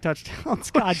 yards with 8 touchdowns.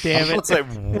 God damn it. Let's say,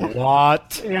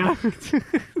 what? Yeah.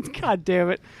 God damn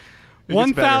it.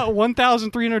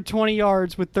 1,320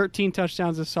 yards with 13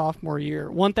 touchdowns his sophomore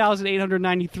year.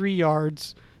 1,893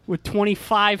 yards with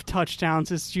 25 touchdowns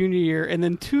his junior year, and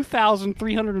then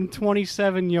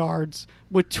 2,327 yards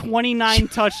with 29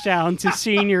 touchdowns his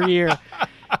senior year.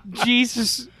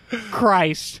 Jesus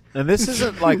Christ! And this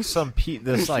isn't like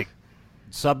this like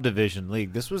subdivision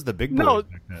league. This was the big boys. No,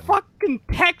 back then. fucking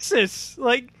Texas,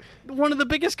 like one of the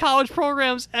biggest college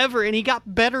programs ever, and he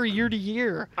got better year to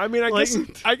year. I mean, I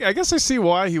guess I see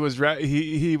why he was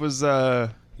he was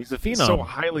He's a phenom. so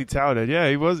highly touted. Yeah,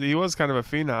 he was kind of a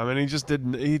phenom, and he just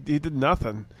he did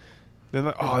nothing. Then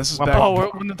this is back.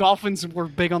 Oh, when the Dolphins were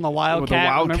big on the Wildcat. With the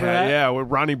Wildcat, remember that? yeah, with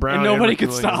Ronnie Brown. And nobody Ricky could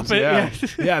Williams. stop it. Yeah.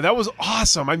 Yeah. Yeah, that was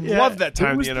awesome. I loved that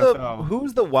time in the NFL. Who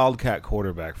was the Wildcat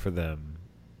quarterback for them?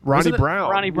 Ronnie Brown.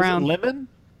 Ronnie Brown. Was it Lemon?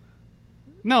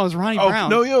 No, it was Ronnie Brown.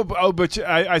 No, but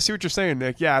I see what you're saying,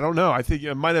 Nick. Yeah, I don't know. I think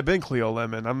it might have been Cleo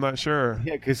Lemon. I'm not sure.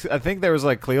 Yeah, because I think there was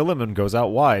like Cleo Lemon goes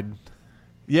out wide.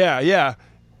 Yeah.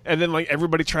 And then like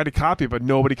everybody tried to copy, but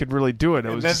nobody could really do it.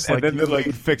 It was just like then they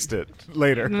fixed it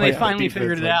later. And they finally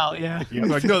figured it out. Yeah.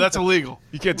 Like, no, that's illegal.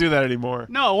 You can't do that anymore.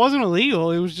 No, it wasn't illegal.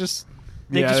 It was just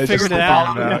they Yeah, just figured it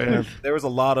out. Yeah. There was a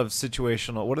lot of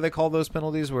situational. What do they call those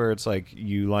penalties? Where it's like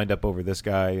you lined up over this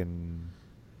guy and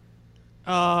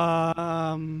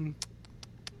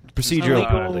procedural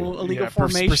penalty. illegal Yeah,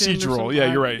 formation. or procedural. something Yeah,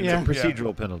 like you're that. right. Yeah.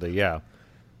 Procedural penalty. Yeah.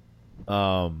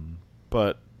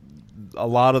 But a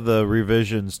lot of the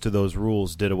revisions to those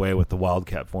rules did away with the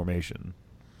Wildcat formation.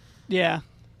 Yeah.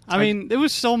 I mean, it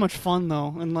was so much fun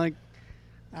though, and like,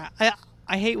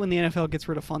 I hate when the NFL gets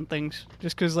rid of fun things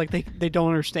just because like they don't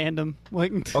understand them.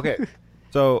 Like, Okay,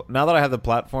 so now that I have the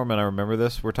platform and I remember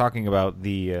this, we're talking about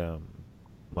the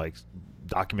like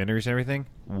documentaries and everything.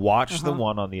 Watch the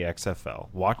one on the XFL.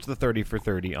 Watch the 30 for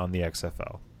 30 on the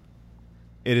XFL.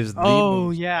 It is the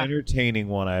most entertaining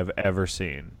one I've ever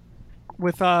seen.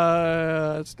 With Do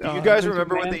you guys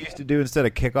remember what they used to do instead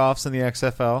of kickoffs in the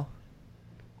XFL?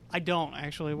 I don't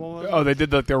actually. They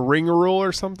did like the ring rule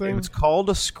or something. It was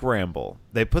called a scramble.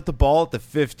 They put the ball at the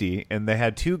 50, and they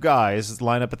had two guys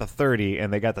line up at the 30,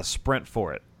 and they got the sprint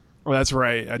for it. Oh, that's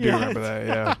right. I do remember that.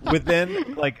 Yeah.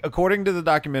 Within, according to the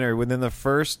documentary, within the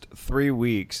first 3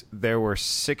 weeks, there were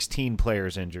 16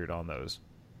 players injured on those.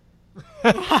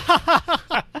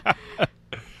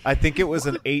 I think it was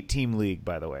an 8-team league,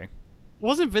 by the way.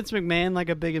 Wasn't Vince McMahon like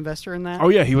a big investor in that? Oh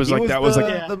yeah, he was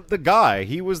the guy.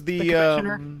 He was the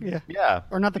commissioner. Yeah,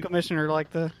 or not the commissioner,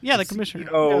 like the commissioner.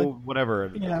 Oh,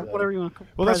 whatever. Yeah, whatever you want.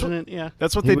 President.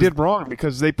 That's what He they did wrong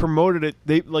because they promoted it.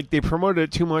 They promoted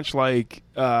it too much like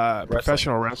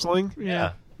professional wrestling.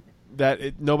 Yeah.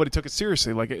 That nobody took it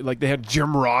seriously. Like they had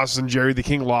Jim Ross and Jerry the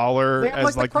King Lawler they had,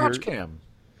 as the crotch cam.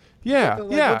 Yeah,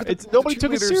 nobody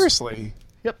took it seriously.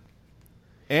 Yep.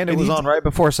 And it was on right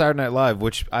before Saturday Night Live,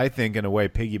 which I think in a way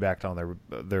piggybacked on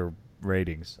their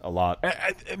ratings a lot.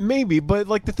 Maybe, but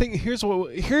like the thing here's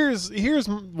what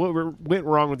went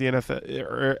wrong with the NFL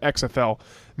or XFL.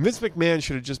 Vince McMahon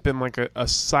should have just been like a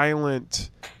silent,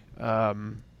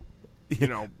 influence in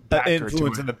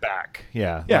the back.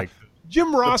 Yeah. Yeah. Like,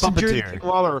 Jim Ross and Jerry King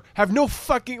Lawler have no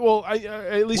fucking.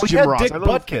 At least Jim Ross. Dick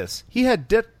Butkus. He had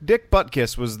Dick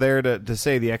Butkus was there to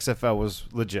say the XFL was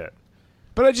legit.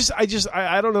 But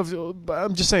I don't know.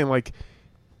 I'm just saying, like,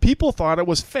 people thought it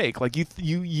was fake. Like you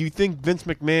think Vince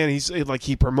McMahon,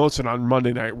 he promotes it on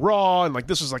Monday Night Raw, and like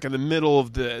this was like in the middle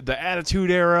of the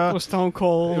Attitude Era. It was Stone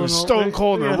Cold. It was Stone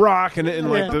Cold and The Rock, and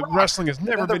like the wrestling has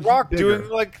never been The Rock bigger. doing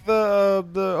like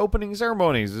the opening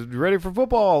ceremonies. Ready for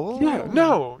football? Yeah,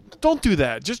 no, don't do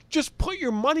that. Just put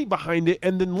your money behind it,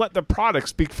 and then let the product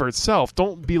speak for itself.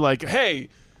 Don't be like, hey,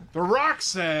 The Rock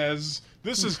says.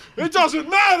 It doesn't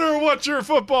matter what your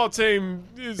football team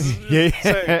is saying.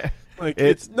 Like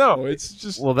it's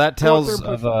just. Well, that tells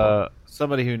of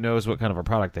somebody who knows what kind of a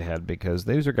product they had because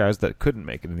these are guys that couldn't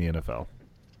make it in the NFL.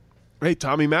 Hey,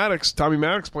 Tommy Maddox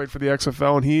played for the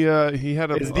XFL, and he had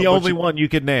a. Is the only one you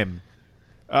could name?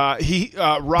 Rod. He hate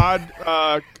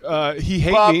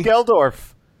Bob me.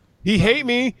 Geldorf. He hate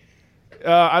me.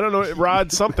 I don't know.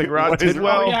 Rod something. Rod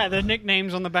Tidwell. Oh yeah, the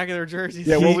nicknames on the back of their jerseys.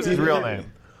 Yeah, what was his real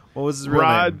name? What was his real name?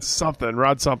 Rod something.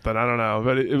 I don't know.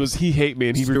 But it was he hate me,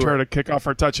 and he returned a kickoff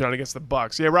for a touchdown against the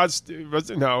Bucks. Yeah,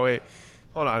 no, wait.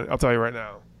 Hold on. I'll tell you right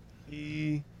now.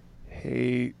 He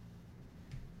hate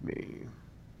me.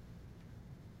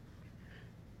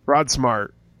 Rod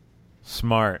Smart.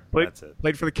 That's it.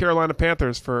 Played for the Carolina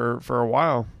Panthers for a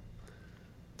while.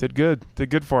 Did good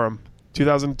for him.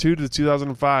 2002 to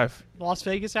 2005. Las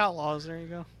Vegas Outlaws. There you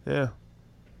go.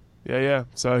 Yeah.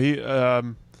 So he.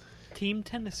 Team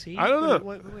Tennessee. I don't know.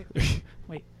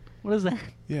 Wait. What is that?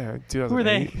 Yeah, 2008. Who are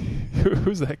they?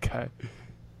 Who's that guy?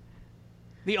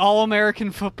 The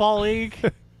All-American Football League. You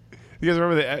guys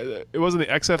remember it wasn't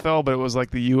the XFL, but it was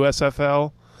like the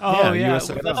USFL. Oh Yeah, yeah,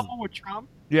 USFL. was that the one with Trump?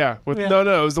 Yeah, Yeah.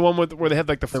 no, it was the one where they had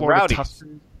like the Florida Rowdies.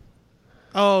 Tuskers,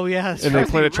 Oh yeah, that's and they right.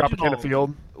 played at The original- Tropicana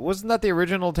Field. Wasn't that the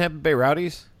original Tampa Bay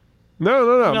Rowdies?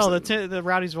 No. No, the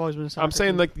Rowdies have always been a soccer I'm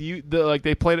saying team. like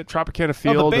they played at Tropicana Oh,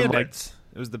 Field. the and Bandits.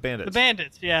 It was the Bandits. the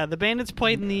Bandits. Yeah, the Bandits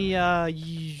played in the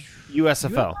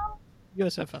USFL.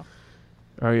 USFL.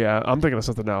 oh yeah, I'm thinking of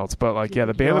something else. But like,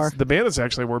 yeah, You are. the Bandits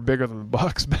actually were bigger than the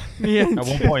Bucks. Yeah, At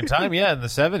one point in time, yeah, in the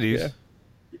 70s. Yeah.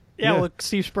 yeah, Yeah. with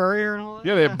Steve Spurrier and all that.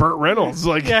 Yeah, they had Burt Reynolds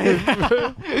like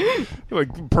Yeah.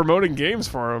 like promoting games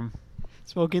for him.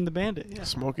 Smoking the Bandit. Yeah.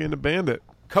 Smokey and the Bandit.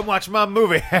 Come watch my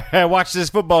movie. Watch this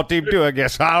football team too, I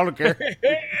guess. I don't care.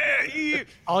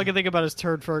 All I can think about is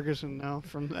Turd Ferguson now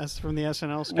from the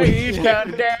SNL sketch. He's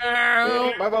got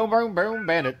down. Boom, boom, boom, boom,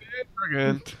 Bandit.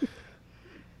 Again.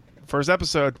 First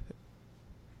episode.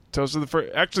 Toast of the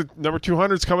first. Actually, number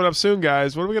 200 is coming up soon,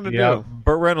 guys. What are we gonna do?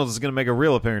 Burt Reynolds is going to make a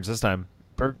real appearance this time.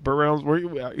 Burt Reynolds.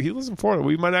 He lives in Florida.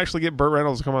 We might actually get Burt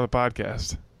Reynolds to come on the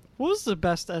podcast. What was the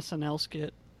best SNL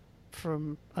skit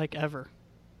from like ever,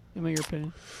 in your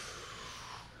opinion?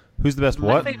 Who's the best I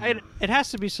what? think it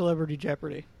has to be Celebrity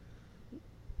Jeopardy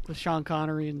with Sean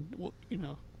Connery and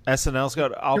SNL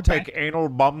Scott. I'll You're take back. anal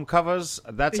bum covers.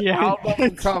 That's Yeah.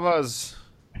 album covers.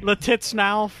 Le Tits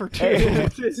Now for two.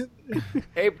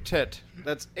 Ape tit.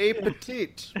 That's a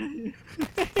petite.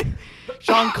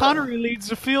 Sean Connery leads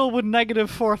the field with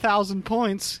negative 4,000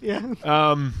 points. Yeah.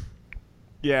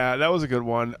 Yeah, that was a good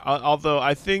one. Although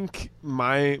I think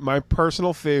my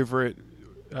personal favorite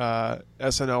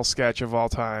SNL sketch of all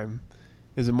time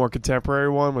is a more contemporary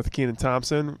one with Kenan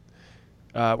Thompson,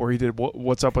 where he did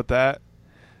 "What's Up with That."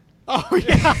 Oh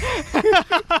yeah.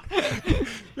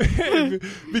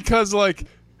 Because like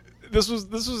this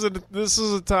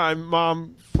was a time,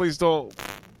 Mom, please don't,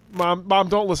 Mom,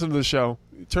 don't listen to the show.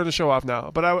 Turn the show off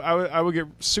now. But I would get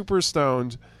super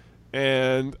stoned,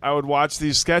 and I would watch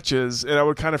these sketches, and I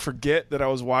would kind of forget that I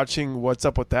was watching What's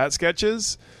Up with That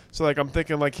sketches. So like I'm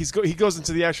thinking like he goes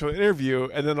into the actual interview,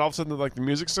 and then all of a sudden like the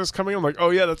music starts coming. I'm like,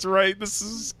 oh yeah, that's right, this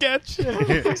is a sketch.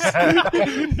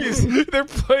 They're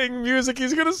playing music.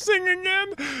 He's gonna sing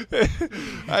again.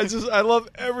 I love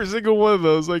every single one of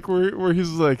those. Like where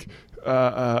he's like,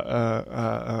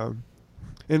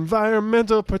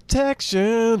 environmental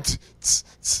protection.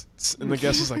 And the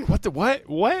guest is like, what the what?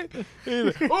 And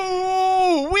he's like,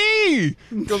 oh, we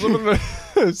goes up in the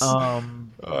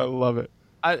I love it.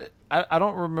 I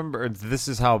don't remember. This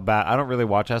is how bad. I don't really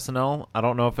watch SNL. I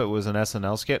don't know if it was an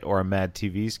SNL skit or a Mad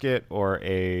TV skit or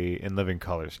a In Living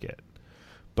Color skit.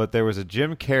 But there was a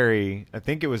Jim Carrey. I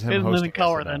think it was him In hosting Living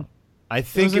Color, SNL. then. I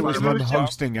think it was was in him the show?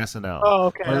 hosting SNL. Oh,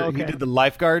 okay, Where okay. He did the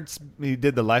lifeguards. He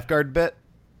did the lifeguard bit.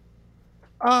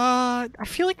 I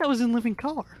feel like that was in Living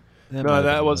Color. No,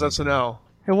 that was SNL.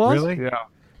 It was. Really? Yeah.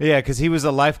 Yeah, because he was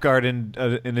a lifeguard in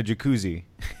a jacuzzi.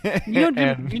 You know,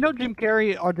 And- Jim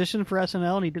Carrey auditioned for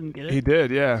SNL and he didn't get it. He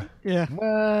did, yeah. Yeah.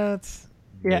 What?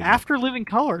 Yeah. After Living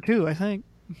Color too, I think.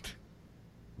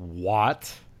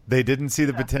 What? They didn't see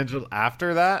the potential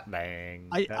after that? Dang.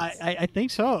 I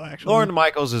think so. Actually, Lorne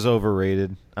Michaels is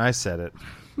overrated. I said it.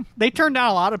 they turned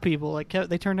down a lot of people. Like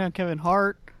they turned down Kevin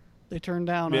Hart. They turned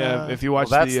down. Yeah, if you watch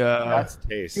That's the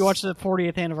taste. you watch the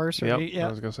 40th anniversary. yep, Yeah. I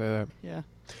was gonna say that. Yeah.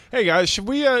 Hey guys, should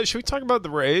we talk about the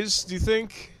Rays? Do you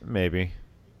think? Maybe.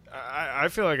 I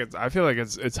feel like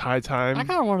it's high time. I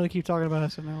kind of wanted to keep talking about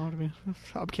SNL. To be,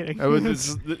 I'm kidding. Then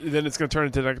it's going to turn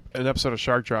into an episode of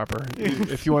Shark Dropper.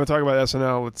 If you want to talk about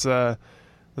SNL,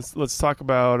 let's talk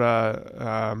about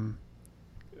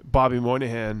Bobby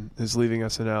Moynihan is leaving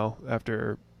SNL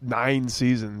after 9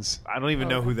 seasons. I don't even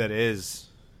know who that is.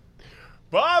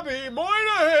 Bobby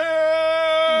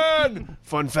Moynihan.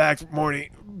 Fun fact,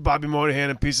 Bobby Moynihan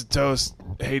and Piece of Toast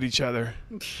hate each other.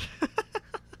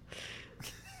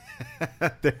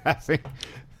 They're having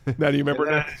Now do you remember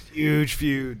that? huge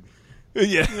feud.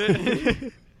 Yeah.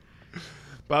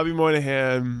 Bobby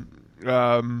Moynihan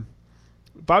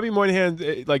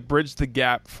like bridged the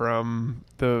gap from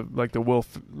the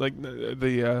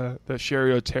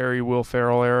Sherry O'Terry, Will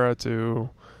Ferrell era to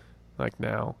like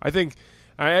now. I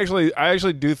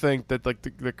actually do think that like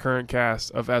the current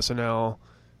cast of SNL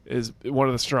is one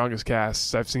of the strongest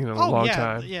casts I've seen in a long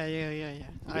time. Yeah.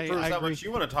 I How agree. much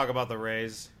you want to talk about the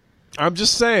Rays? I'm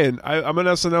just saying, I'm an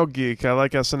SNL geek. I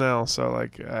like SNL, so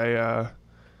like I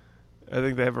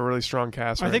think they have a really strong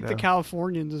cast. I right think now. the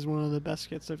Californians is one of the best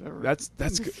skits I've ever. That's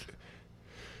good.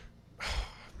 Oh,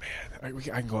 man,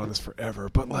 I can go on this forever,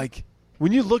 but like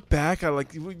when you look back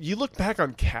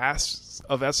on casts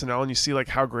of SNL and you see like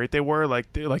how great they were, like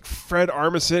Fred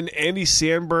Armisen, Andy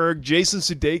Samberg, Jason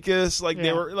Sudeikis,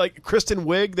 they were like Kristen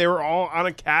Wiig, they were all on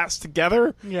a cast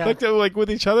together, like they were like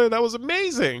with each other. That was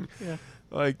amazing. Yeah,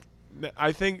 like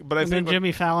I think then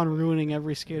Jimmy Fallon ruining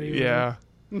every skit.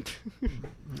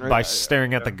 By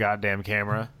staring at the goddamn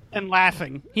camera and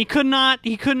laughing. He could not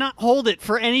hold it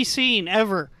for any scene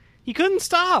ever. He couldn't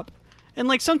stop. And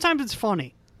like sometimes it's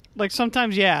funny. Like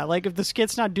sometimes, like if the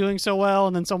skit's not doing so well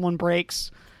and then someone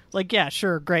breaks, like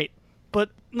sure, great. But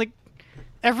like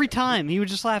every time he would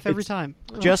just laugh every time.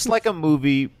 Just like a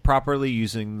movie properly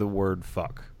using the word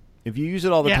fuck. If you use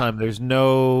it all the time, there's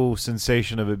no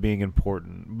sensation of it being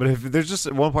important. But if there's just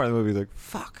one part of the movie like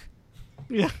fuck.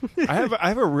 Yeah. I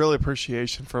have a real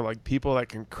appreciation for like people that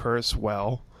can curse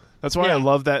well. That's why I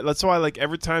love that. That's why like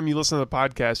every time you listen to the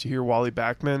podcast, you hear Wally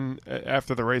Backman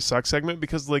after the Ray Sucks segment,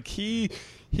 because like he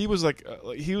was like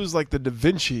the Da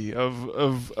Vinci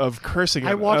of cursing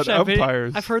at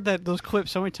umpires. I've heard those clips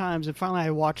so many times, and finally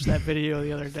I watched that video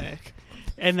the other day.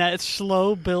 And that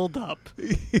slow build up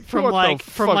from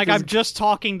I'm just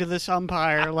talking to this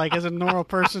umpire like as a normal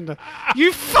person to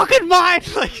you fucking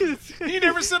mind, like he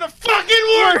never said a fucking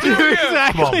word.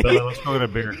 Exactly. Come on, Billy, let's go get a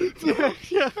beer.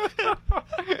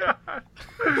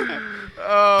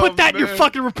 Put that in your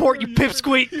fucking report, you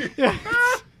pipsqueak.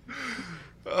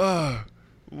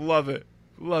 Love it.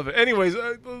 Anyways,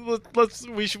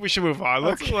 we should move on.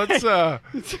 Let's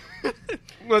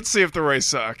see if the Rays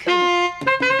suck.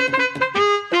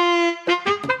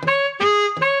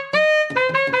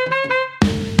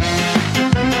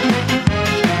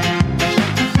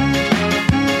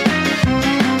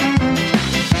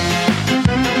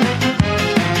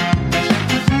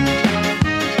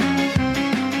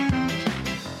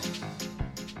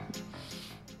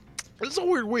 It's a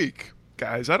weird week,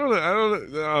 guys. I got a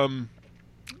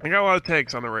lot of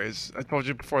takes on the Rays. I told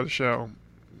you before the show,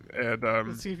 and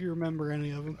let's see if you remember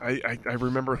any of them. I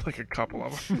remember like a couple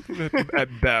of them at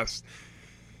best.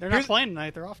 They're not playing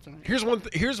tonight. They're off tonight. Here's one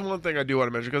thing I do want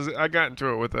to mention, because I got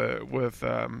into it with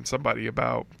somebody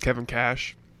about Kevin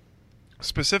Cash,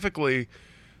 specifically.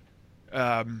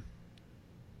 So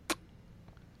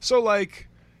like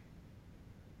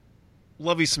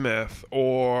Lovie Smith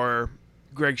or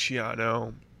Greg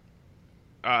Schiano,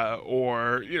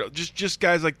 or just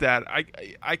guys like that.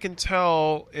 I can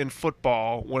tell in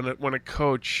football when a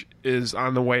coach is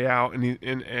on the way out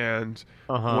and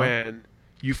when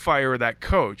you fire that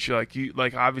coach,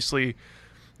 like obviously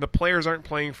the players aren't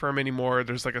playing for him anymore.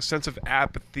 There's like a sense of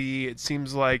apathy. It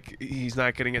seems like he's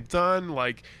not getting it done.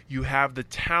 Like you have the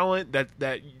talent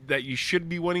that you should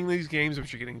be winning these games,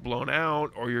 but you're getting blown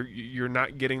out, or you're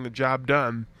not getting the job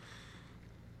done.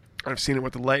 I've seen it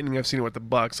with the Lightning. I've seen it with the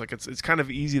Bucks. Like it's kind of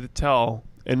easy to tell,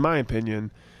 in my opinion,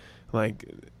 like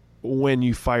when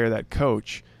you fire that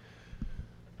coach.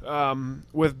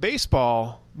 With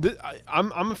baseball,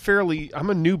 I'm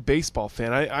a new baseball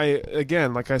fan. I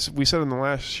again, like we said in the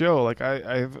last show, like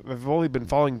I've only been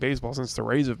following baseball since the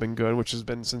Rays have been good, which has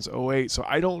been since 2008. So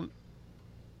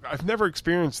I've never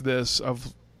experienced this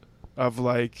of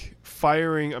like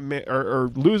firing or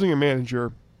losing a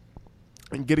manager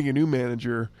and getting a new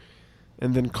manager,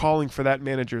 and then calling for that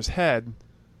manager's head.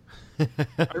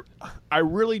 I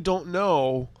really don't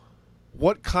know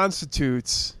what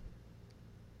constitutes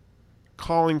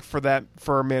calling for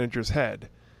a manager's head.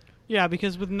 Yeah,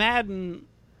 because with Madden,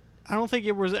 I don't think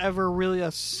it was ever really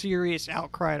a serious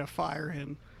outcry to fire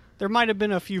him. There might have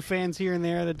been a few fans here and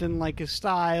there that didn't like his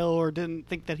style or didn't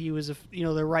think that he was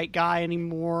the right guy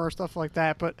anymore or stuff like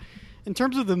that. But in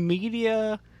terms of the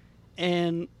media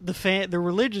and the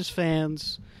religious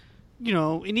fans,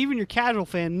 and even your casual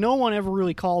fan, no one ever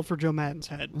really called for Joe Madden's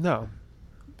head. No.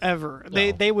 Ever.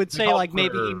 No. They would say like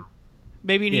maybe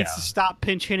he needs to stop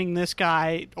pinch hitting this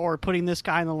guy or putting this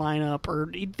guy in the lineup,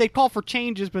 or they call for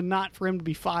changes but not for him to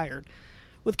be fired.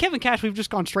 With Kevin Cash, we've just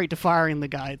gone straight to firing the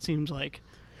guy, it seems like.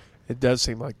 It does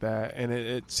seem like that, and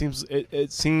it seems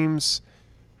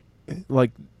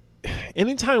like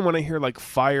anytime when I hear like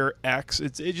fire X,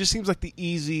 it just seems like the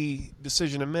easy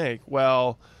decision to make.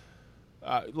 Well,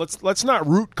 let's not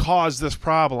root cause this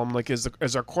problem. Like, is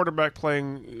our quarterback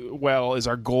playing well? Is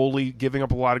our goalie giving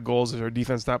up a lot of goals? Is our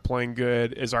defense not playing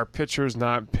good? Is our pitchers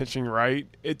not pitching right?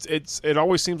 It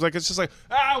always seems like it's just like,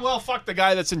 fuck the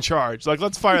guy that's in charge. Like,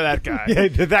 let's fire that guy.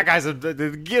 That guy's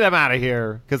get him out of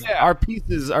here, because our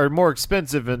pieces are more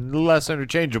expensive and less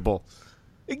interchangeable.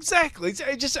 Exactly.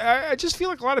 I just feel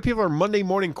like a lot of people are Monday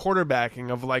morning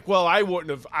quarterbacking of like, well, I would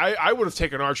have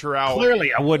taken Archer out.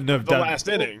 Clearly, I wouldn't have the done last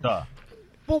inning.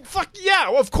 Well, fuck yeah!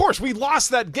 Well, of course, we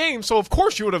lost that game, so of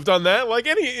course you would have done that. Like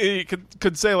any idiot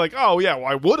could say, like, "Oh yeah, well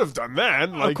I would have done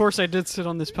that." Like, of course, I did sit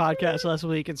on this podcast last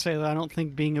week and say that I don't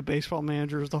think being a baseball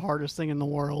manager is the hardest thing in the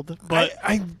world. But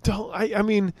I don't. I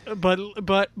mean, but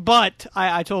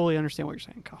I totally understand what you're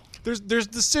saying, Kyle. There's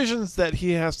decisions that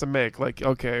he has to make. Like,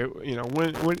 okay,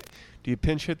 when do you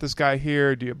pinch hit this guy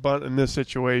here? Do you bunt in this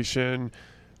situation?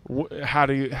 How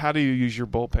do you use your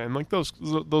bullpen? Like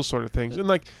those sort of things. And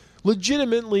like,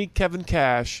 legitimately, Kevin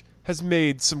Cash has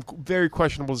made some very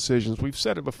questionable decisions. We've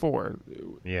said it before.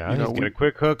 Yeah, he's got a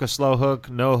quick hook, a slow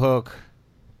hook, no hook.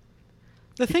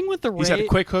 The thing with the Rays, he's had a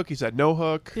quick hook. He's had no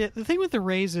hook. Yeah, the thing with the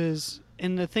Rays is,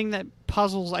 and the thing that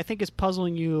I think is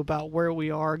puzzling you about where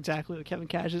we are exactly with Kevin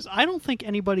Cash is, I don't think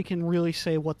anybody can really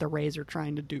say what the Rays are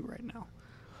trying to do right now.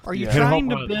 Are you trying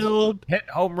to hit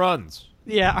home runs?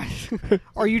 Yeah.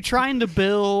 Are you trying to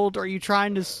build? Are you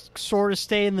trying to sort of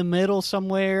stay in the middle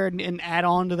somewhere and add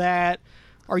on to that?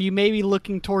 Are you maybe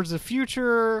looking towards the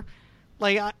future?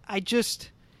 Like, I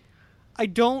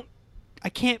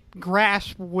can't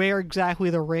grasp where exactly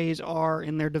the Rays are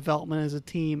in their development as a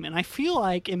team. And I feel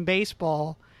like in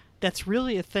baseball, that's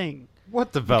really a thing.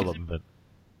 What development?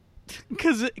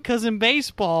 Because in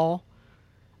baseball,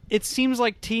 it seems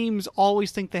like teams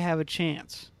always think they have a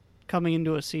chance coming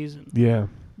into a season. Yeah.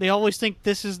 They always think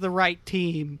this is the right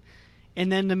team.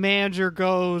 And then the manager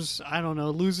goes, I don't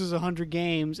know, loses 100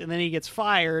 games, and then he gets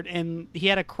fired, and he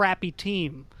had a crappy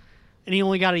team, and he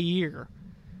only got a year.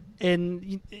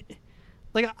 And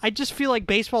like, I just feel like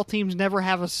baseball teams never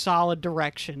have a solid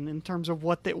direction in terms of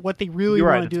what they really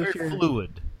want to do. It's very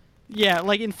fluid. Yeah,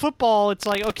 like in football, it's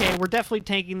like, okay, we're definitely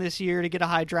tanking this year to get a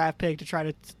high draft pick to try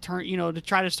to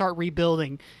try to start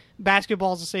rebuilding.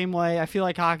 Basketball's the same way. I feel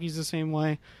like hockey's the same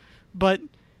way. But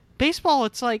baseball,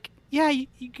 it's like, yeah,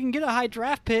 you can get a high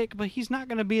draft pick, but he's not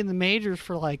going to be in the majors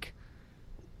for like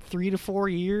 3 to 4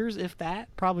 years, if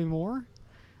that, probably more.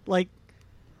 Like,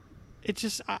 it's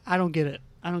just, I don't get it.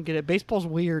 I don't get it. Baseball's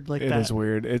weird like that. It is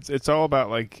weird. It's all about,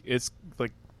 like, it's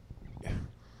like,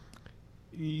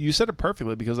 you said it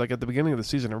perfectly, because like at the beginning of the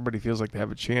season, everybody feels like they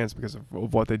have a chance because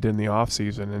of what they did in the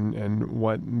offseason and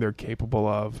what they're capable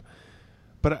of.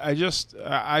 But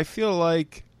I feel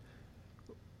like,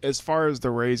 as far as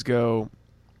the Rays go,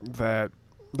 that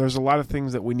there's a lot of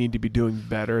things that we need to be doing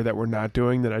better that we're not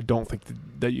doing, that I don't think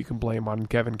that you can blame on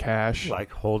Kevin Cash.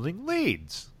 Like holding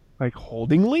leads.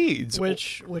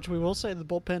 Which we will say the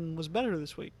bullpen was better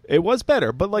this week. It was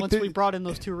better, but like once we brought in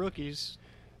those 2 rookies.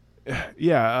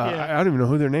 Yeah, I don't even know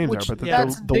who their names are, but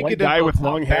the one guy with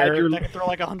long hair that can throw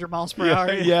like 100 miles per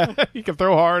hour. Yeah, he can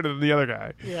throw hard, and the other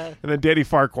guy. Yeah. And then Danny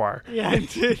Farquhar. Yeah. And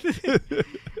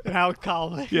Howard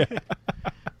Conley. Yeah.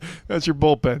 That's your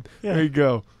bullpen. Yeah. There you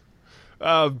go.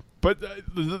 But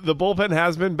the bullpen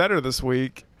has been better this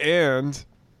week, and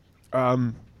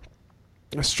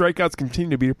strikeouts continue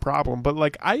to be a problem. But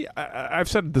like I've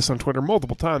said this on Twitter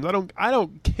multiple times, I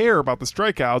don't care about the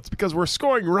strikeouts because we're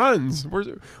scoring runs.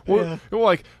 We're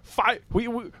like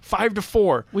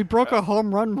 5-4. We broke a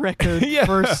home run record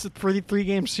for the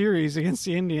 3-game series against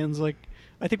the Indians. Like,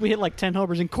 I think we hit like 10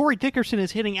 homers, and Corey Dickerson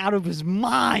is hitting out of his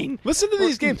mind. Listen to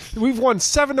these games. We've won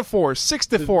 7-4,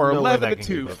 6-4,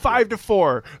 11-2,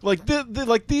 5-4.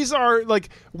 Like these are like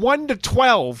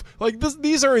 1-12. Like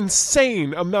these are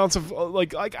insane amounts of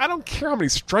like I don't care how many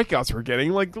strikeouts we're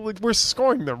getting. Like we're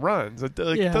scoring the runs. It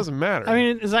doesn't matter. I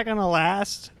mean, is that going to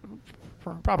last?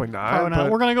 Probably not. Probably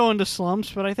not. We're going to go into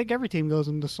slumps, but I think every team goes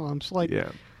into slumps. Like, yeah.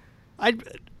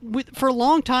 For a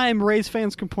long time, Rays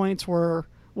fans' complaints were,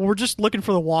 well, we're just looking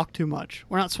for the walk too much.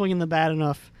 We're not swinging the bat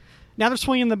enough. Now they're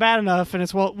swinging the bat enough, and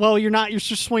it's, well, you're not. You're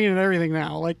just swinging at everything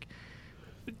now. Like,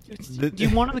 do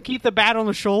you want them to keep the bat on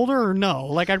the shoulder or no?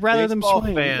 Like, I'd rather baseball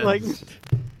them swing. Fans, like,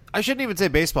 I shouldn't even say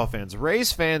baseball fans.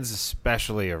 Rays fans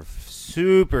especially are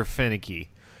super finicky.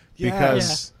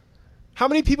 Because how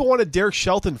many people wanted Derek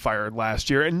Shelton fired last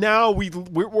year, and now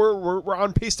we're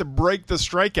on pace to break the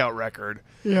strikeout record.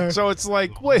 Yeah. So it's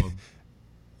like, wait,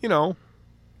 do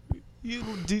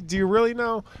you really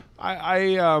know?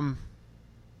 I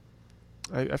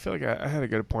feel like I had a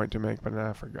good point to make, but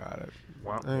now I forgot it.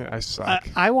 Wow. I suck.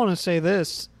 I want to say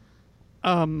this.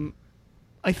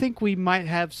 I think we might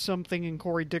have something in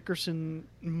Corey Dickerson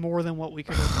more than what we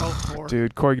could have hoped for.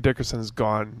 Dude, Corey Dickerson is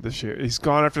gone this year. He's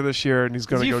gone after this year, and he's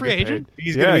going to go free get agent? paid.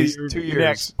 He's going to be 2 years.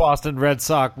 Next Boston Red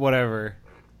Sox, whatever.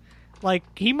 Like,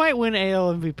 he might win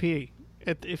AL MVP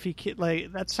if he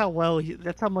like. That's how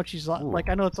much he's like.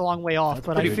 I know it's a long way off,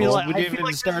 but I feel like we didn't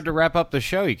even start to wrap up the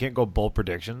show. You can't go bold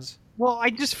predictions. Well, I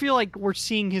just feel like we're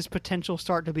seeing his potential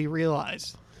start to be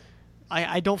realized.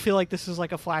 I don't feel like this is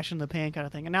like a flash in the pan kind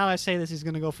of thing. And now that I say this, he's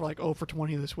going to go for like 0 for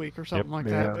 20 this week or something like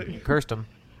that. But, you cursed him.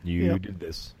 You did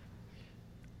this.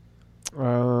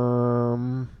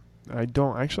 I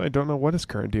don't know what his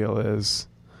current deal is.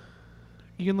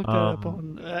 You can look that up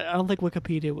on. I don't think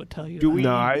Wikipedia would tell you. Do we?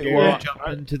 No, jump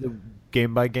into the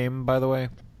game by game? By the way.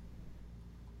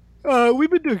 We've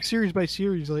been doing series by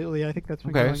series lately. I think that's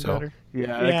been going better.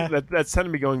 Yeah. That's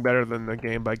tended to be going better than the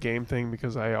game by game thing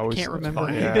because I can't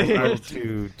remember. Yeah, I'm a little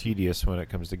too tedious when it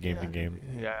comes to game to game.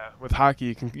 Yeah, with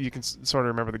hockey you can sort of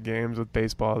remember the games. With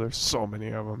baseball, there's so many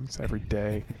of them. It's every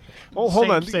day. Oh,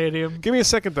 hold on. Stadium. Give me a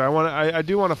second though. I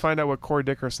do want to find out what Corey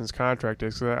Dickerson's contract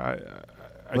is.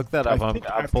 Look that up. I'll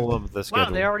pull up the schedule.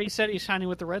 Wow, they already said he's signing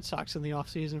with the Red Sox in the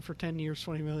offseason for 10 years,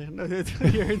 $20 million. Wait,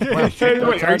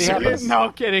 are you serious? No,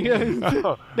 I'm kidding.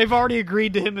 They've already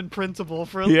agreed to him in principle.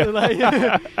 So we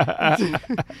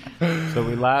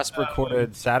last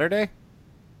recorded Saturday?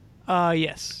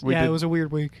 Yes. It was a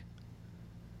weird week.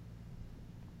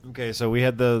 Okay, so we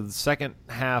had the second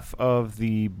half of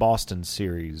the Boston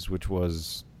series, which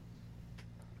was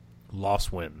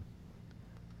loss-win.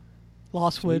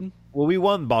 Loss-win? Well, we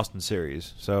won Boston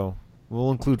series, so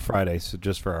we'll include Friday, so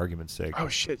just for argument's sake. Oh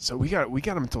shit! So we got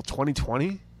him until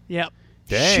 2020. Yep.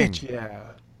 Dang. Shit, yeah.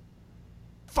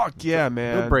 Fuck yeah,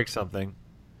 man. He'll break something.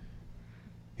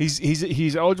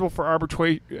 He's eligible for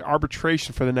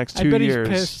arbitration for the next 2 years. I bet he's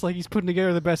pissed. Like he's putting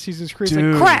together the best season of his career. He's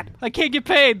Dude. like, crap! I can't get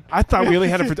paid. I thought we only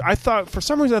had him for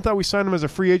some reason I thought we signed him as a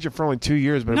free agent for only 2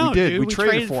 years, but we did. Dude, we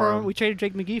traded for him. We traded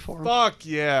Jake McGee for him. Fuck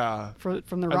yeah!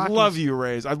 From the Rockies. I love you,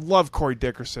 Rays. I love Corey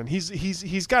Dickerson.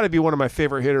 He's got to be one of my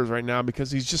favorite hitters right now because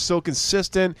he's just so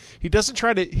consistent. He doesn't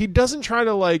try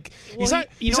to like. Well,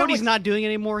 he's not doing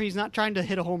anymore. He's not trying to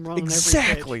hit a home run.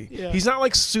 Exactly. On every pitch. Yeah. He's not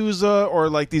like Souza or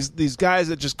like these guys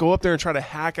that just go up there and try to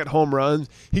hack at home runs.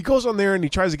 He goes on there and he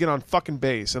tries to get on fucking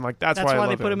base, and like that's why I love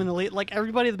they put him in the lead. Like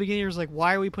everybody at the beginning was like,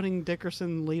 "Why are we putting Dickerson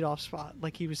in the leadoff spot?"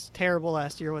 Like he was terrible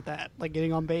last year with that, like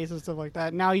getting on base and stuff like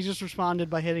that. Now he's just responded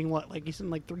by hitting like he's in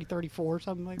like 334 or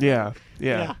something like that.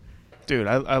 Yeah. Dude,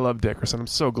 I love Dickerson. I'm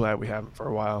so glad we have him for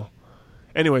a while.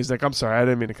 Anyways, Nick, I'm sorry, I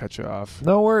didn't mean to cut you off.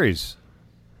 No worries.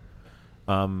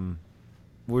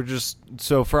 We're just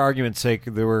so for argument's sake,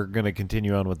 we're going to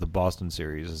continue on with the Boston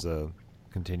series as a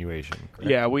continuation. Correct?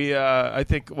 Yeah, we I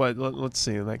think let's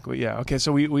see, okay,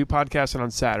 so we podcasted on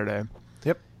Saturday.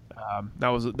 Yep. That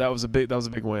was a big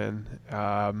win.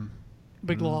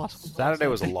 Big loss. Saturday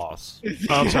was a loss.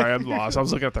 I'm sorry, I'm lost. I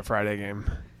was looking at the Friday game.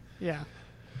 Yeah.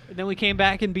 And then we came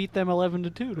back and beat them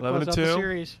 11-2 to close out the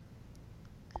series.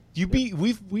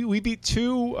 We beat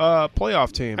two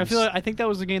playoff teams. I think that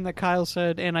was the game that Kyle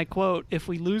said, and I quote, "If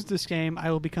we lose this game,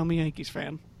 I will become a Yankees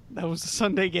fan." That was the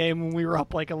Sunday game when we were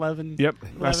up like 11. Yep.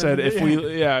 11, I said if we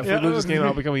lose this game,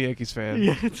 I'll become a Yankees fan.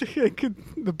 Yeah,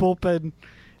 the bullpen.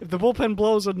 If the bullpen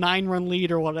blows a 9-run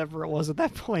lead or whatever it was at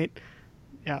that point,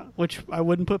 yeah, which I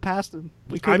wouldn't put past them.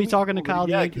 We could be talking to Kyle.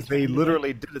 Yeah, because they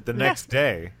literally did it the next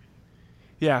day.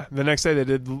 Yeah, the next day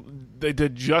they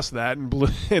did just that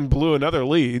and blew another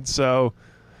lead. So,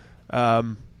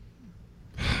 actually,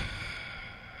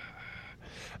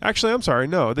 I'm sorry.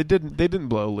 No, they didn't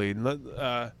blow a lead.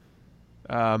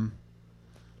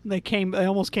 They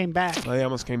almost came back. They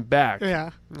almost came back. Yeah.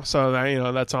 So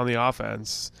that's on the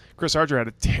offense. Chris Archer had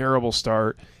a terrible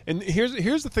start, and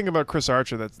here's the thing about Chris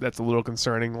Archer that's a little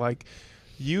concerning. Like,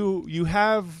 you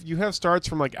have starts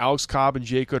from like Alex Cobb and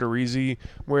Jake Odorizzi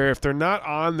where if they're not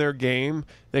on their game,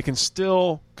 they can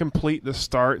still complete the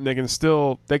start and they can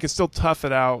still tough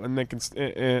it out and they can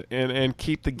and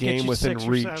keep the game within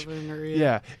reach.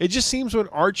 Yeah, it just seems when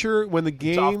Archer when the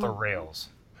game it's off the rails.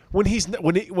 When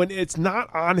it's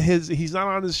not on his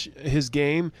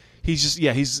game,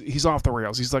 he's off the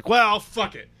rails. He's like, well,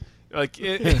 fuck it. Like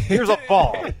here's a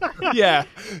ball. Yeah,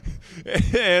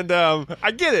 and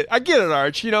I get it,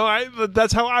 Arch.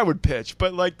 That's how I would pitch.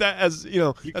 But like that, as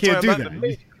you that's can't do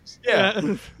that.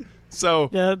 Yeah. So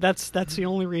yeah, that's the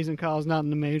only reason Kyle's not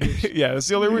in the majors. Yeah, that's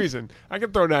the only reason. I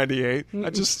can throw 98. I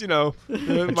just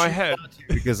in my head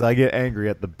because I get angry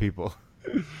at the people.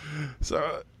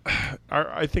 So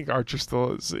I think Archer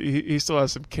he still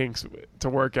has some kinks to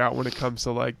work out when it comes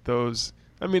to like those.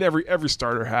 I mean, every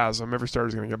starter has them. Every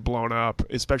starter's going to get blown up,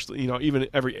 especially, even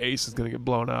every ace is going to get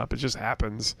blown up. It just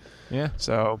happens. Yeah.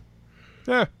 So,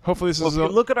 yeah, hopefully this is... If you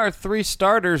look at our three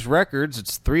starters' records,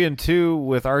 it's 3-2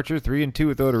 with Archer, 3-2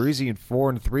 with Odorizzi, and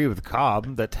 4-3 with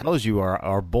Cobb. That tells you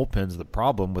our bullpen's the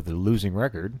problem with the losing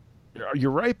record. You're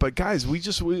right, but guys, we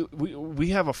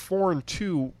have a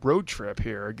 4-2 road trip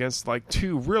here against like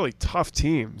two really tough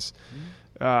teams.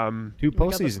 Two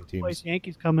postseason teams.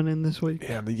 Yankees coming in this week.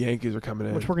 Yeah, the Yankees are coming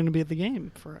in. Which we're going to be at the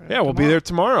game for. We'll be there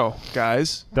tomorrow,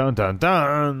 guys. Dun dun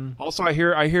dun. Also, I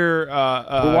hear.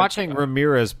 We're watching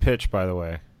Ramirez pitch, by the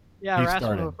way. Yeah,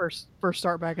 Rasmus first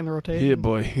start back in the rotation. Yeah,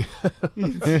 boy.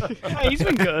 He's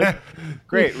been good.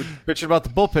 Great. We're bitching about the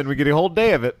bullpen. We get a whole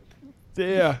day of it.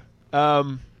 Yeah.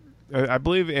 I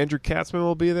believe Andrew Katzman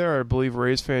will be there. I believe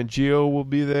Reyes Fangio will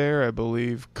be there. I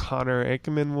believe Connor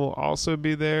Aikman will also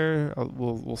be there.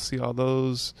 We'll see all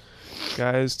those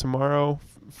guys tomorrow.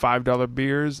 $5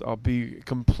 beers. I'll be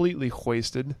completely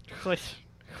wasted.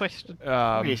 Wasted.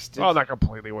 Well, not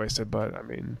completely wasted, but I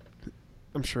mean,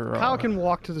 I'm sure Kyle can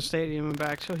walk to the stadium and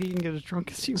back, so he can get as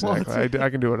drunk as he wants. I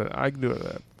can do it. I can do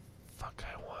it. Fuck,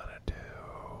 I want to do.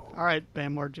 All right,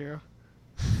 Bam Margera.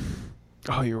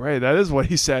 Oh, you're right. That is what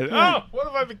he said. Oh, what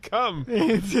have I become?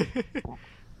 Bam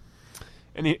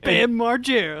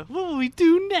Margera. What will we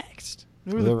do next?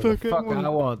 Whatever the fuck I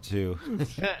want to.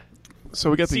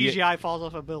 So we got the CGI falls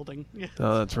off a building.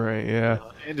 Oh, that's right. Yeah.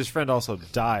 And his friend also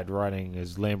died riding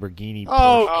his Lamborghini.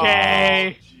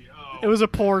 Okay. It was a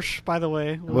Porsche, by the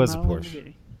way. It was a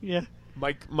Porsche. Yeah.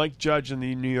 Mike Judge and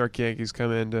the New York Yankees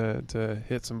come in to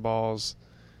hit some balls.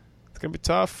 It's gonna be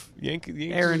tough.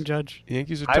 Yankees. Aaron Judge.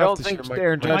 Yankees are tough. I don't this think year.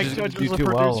 Aaron Judge is going to do too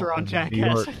well on in Jackass. New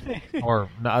York. Or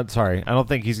no, sorry, I don't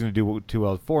think he's going to do too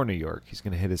well for New York. He's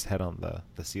going to hit his head on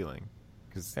the ceiling.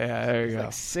 There you go.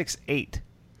 Like 6'8".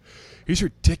 He's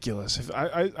ridiculous. If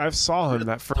I saw him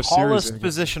that first tallest series.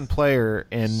 position player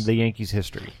in the Yankees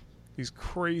history. He's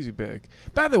crazy big.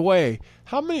 By the way,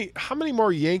 how many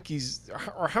more Yankees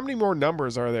or how many more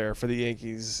numbers are there for the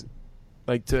Yankees,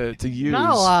 like to use?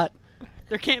 Not a lot.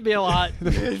 There can't be a lot.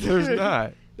 There's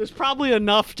not. There's probably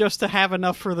enough just to have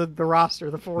enough for the roster,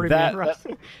 the 40-man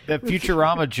roster. That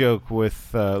Futurama joke with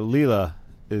Leela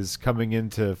is coming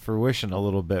into fruition a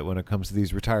little bit when it comes to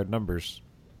these retired numbers.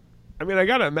 I mean, I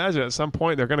got to imagine at some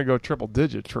point they're going to go triple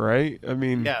digits, right? I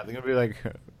mean, yeah, they're going to be like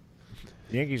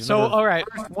Yankees. So, all right.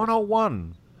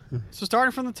 101. So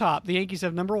starting from the top, the Yankees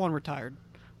have number 1 retired,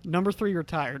 number 3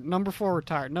 retired, number 4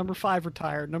 retired, number 5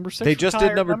 retired, number 6 They just retired,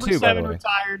 did number 2, 7 by the way.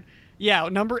 retired. Yeah,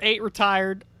 number 8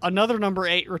 retired, another number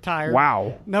 8 retired.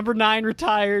 Wow. Number 9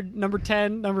 retired, number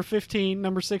 10, number 15,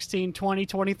 number 16, 20,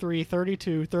 23,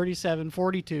 32, 37,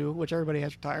 42, which everybody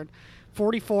has retired,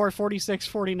 44, 46,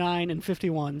 49, and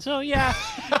 51. So, yeah.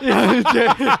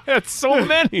 That's so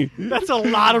many. That's a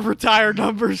lot of retired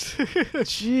numbers.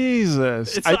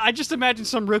 Jesus. I just imagine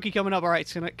some rookie coming up. All right,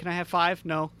 so can I have 5?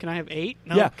 No. Can I have 8?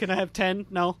 No. Yeah. Can I have 10?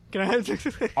 No. Can I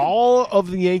have... All of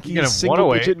the Yankees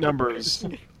single-digit 108. numbers,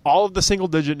 all of the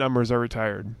single-digit numbers are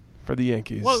retired for the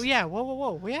Yankees. Whoa, yeah.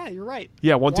 Whoa. Yeah, you're right.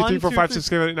 Yeah, 1, 2, 3, 4, 5, 6,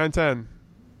 7, 8, 9,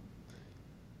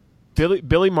 10.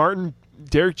 Billy Martin,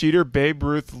 Derek Jeter, Babe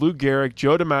Ruth, Lou Gehrig,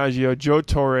 Joe DiMaggio, Joe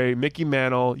Torre, Mickey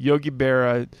Mantle, Yogi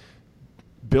Berra,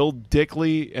 Bill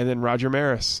Dickley, and then Roger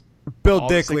Maris. Bill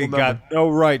Dickley got no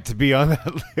right to be on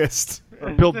that list.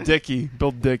 Bill Dickey.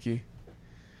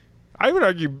 I would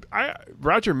argue,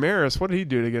 Roger Maris, what did he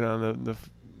do to get on the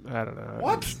I don't know.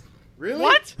 What? Really?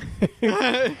 What?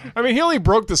 I mean, he only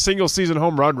broke the single-season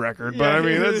home run record, but I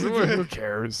mean, who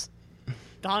cares?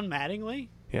 Don Mattingly?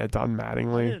 Yeah, Don I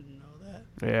Mattingly. didn't know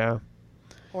that. Yeah.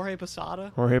 Jorge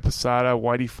Posada?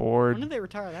 Whitey Ford. When did they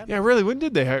retire that? Yeah, really, when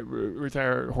did they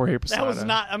retire Jorge Posada? That was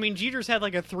not... I mean, Jeter's had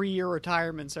like a 3-year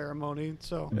retirement ceremony,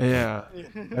 so... Yeah.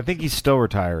 I think he's still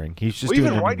retiring. He's just doing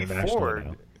even it Whitey internationally Ford.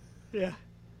 now. Yeah.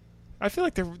 I feel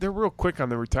like they're real quick on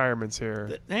the retirements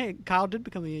here. Hey, Kyle did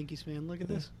become a Yankees fan. Look at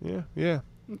this. Yeah.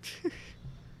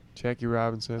 Jackie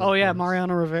Robinson. Oh, yeah,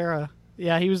 Mariano Rivera.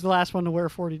 Yeah, he was the last one to wear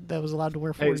 40. That was allowed to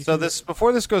wear 40. Hey, so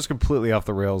before this goes completely off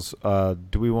the rails,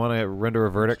 do we want to render a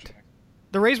verdict?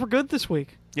 The Rays were good this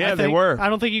week. Yeah, they were. I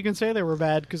don't think you can say they were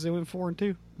bad because they went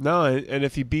 4-2. No, and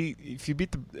if you beat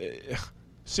the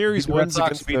series Beat the Red wins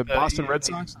Sox, against the Boston Red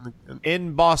Sox,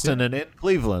 in Boston and in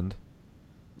Cleveland.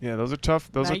 Yeah, those are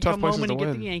tough. Those now are tough places to and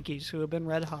win. Get the Yankees, who have been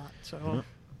red hot. So,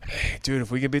 hey, dude,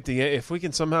 if we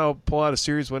can somehow pull out a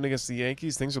series win against the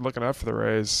Yankees, things are looking up for the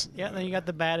Rays. Yeah, then you got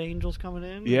the Bad Angels coming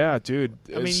in. Yeah, dude.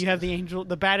 I mean, you have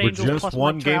the Bad We're Angels just plus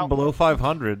one Mike game Trout. below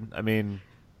 500. I mean,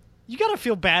 You got to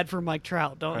feel bad for Mike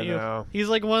Trout, don't I you? know. He's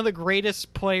like one of the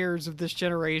greatest players of this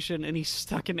generation, and he's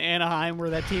stuck in Anaheim where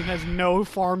that team has no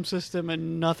farm system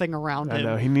and nothing around him. I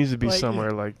know he needs to be Like,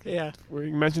 somewhere like. Yeah.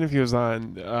 Imagine if he was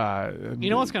on. You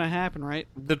know what's going to happen, right?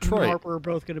 Detroit. Him and Harper are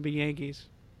both going to be Yankees.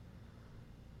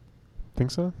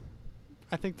 Think so?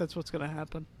 I think that's what's going to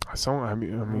happen. So I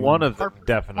mean, one of them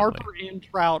definitely. Harper and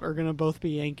Trout are going to both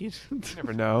be Yankees. You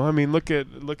never know. I mean, look at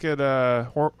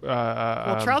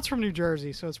well, Trout's from New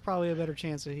Jersey, so it's probably a better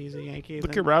chance that he's a Yankee.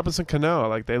 Look at Robinson Cano.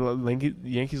 Like the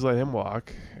Yankees let him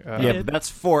walk. Yeah, but that's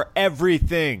for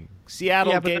everything.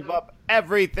 Seattle gave up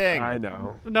everything. I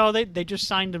know. No, they just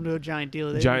signed him to a giant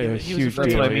deal. Huge That's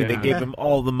deal. what I mean. Yeah. They gave him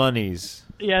all the monies.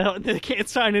 Yeah, they can't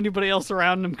sign anybody else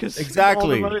around him because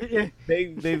Exactly. Yeah.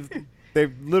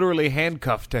 They've literally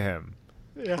handcuffed to him.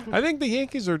 Yeah. I think the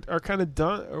Yankees are kind of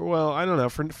done. Well, I don't know.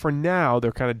 For now,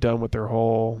 they're kind of done with their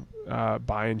whole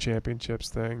buying championships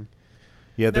thing.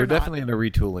 Yeah, they're They're not. definitely in a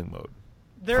retooling mode.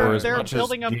 They're much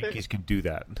building as up. the Yankees can do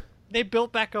that. They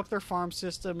built back up their farm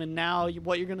system, and now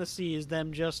what you're going to see is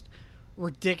them just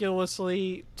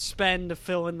ridiculously spend to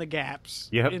fill in the gaps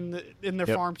in their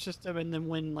farm system, and then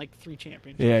win like 3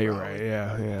 championships. Yeah, you're probably. right.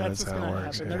 Yeah, That's how what's it going to works.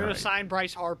 happen. Yeah, They're going right. to sign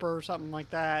Bryce Harper or something like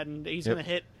that, and he's going to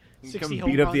hit 60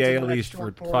 home beat up the runs in AL next East for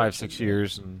short 5-6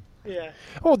 years, and Yeah.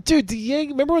 Oh, dude,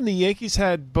 remember when the Yankees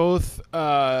had both?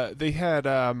 They had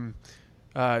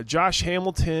Josh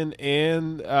Hamilton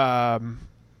and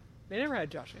They never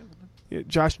had Josh Hamilton. they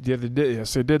did.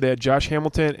 Yes, they did. They had Josh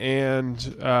Hamilton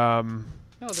and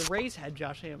No, the Rays had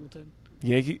Josh Hamilton.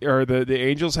 the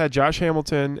Angels had Josh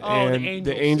Hamilton and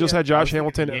the Angels had Josh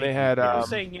Hamilton and they had. I was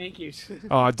saying Yankees.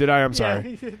 Oh, did I? I'm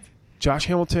sorry. Yeah. Josh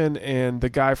Hamilton and the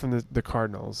guy from the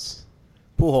Cardinals.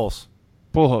 Pujols.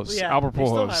 Pujols. Yeah, Albert they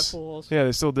still Pujols. have Pujols. Yeah,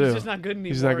 they still do. He's just not good anymore.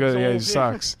 He's not good. Yeah, he old.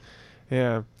 sucks.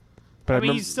 Yeah. But I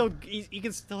mean, he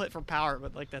can still hit for power,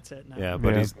 but like that's it. Now. Yeah,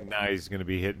 but Yeah. he's going to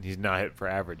be hitting. He's not hit for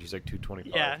average. He's like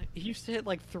 225. Yeah, he used to hit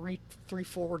like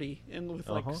 340 and with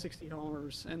like 60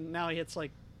 homers, and now he hits like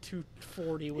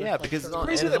 240. With Yeah, like because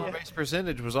 30. his on-base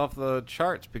percentage was off the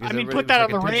charts. Because I mean, everybody put that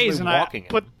was, on the like, Rays, and intentionally walking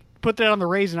him. put that on the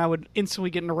Rays, and I would instantly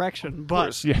get an erection.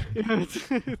 But yeah.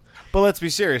 But let's be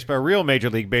serious. By real Major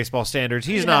League Baseball standards,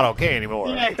 he's not okay anymore.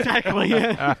 yeah, exactly.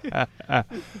 Yeah. All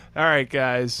right,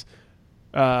 guys.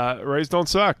 Rays don't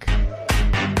suck. Let's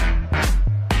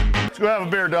go have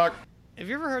a beer, Doc. Have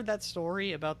you ever heard that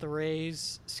story about the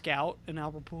Rays scout and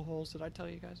Albert Pujols? Did I tell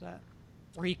you guys that?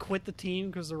 Where he quit the team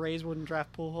because the Rays wouldn't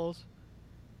draft Pujols?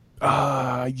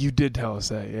 You did tell us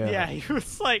that, yeah. Yeah, he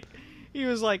was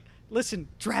like, listen,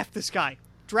 draft this guy.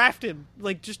 Draft him.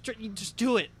 Like, just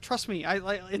do it. Trust me.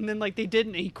 And then, like, they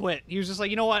didn't, and he quit. He was just like,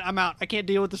 you know what? I'm out. I can't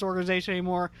deal with this organization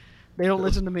anymore. They don't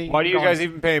listen to me. Why do you guys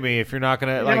even pay me if you're not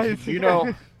going to, like, you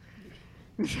know...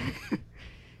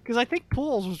 Because I think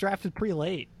Pujols was drafted pretty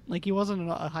late. Like, he wasn't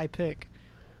a high pick.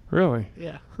 Really?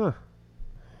 Yeah. Huh.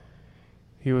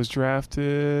 He was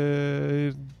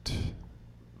drafted...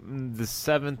 The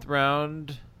 7th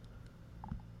round.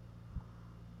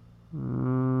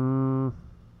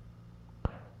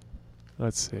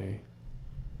 Let's see.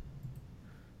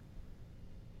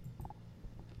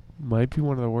 Might be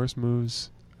one of the worst moves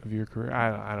of your career.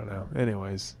 I don't know.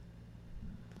 Anyways,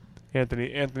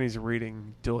 Anthony's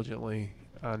reading diligently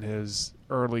on his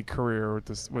early career with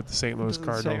the St. Louis Doesn't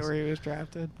Cardinals. say where he was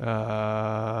drafted. Go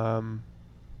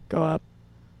up.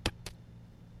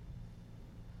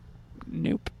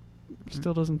 Nope.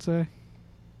 Still doesn't say.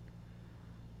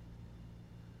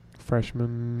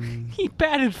 Freshman. He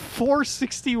batted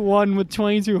 .461 with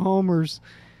 22 homers.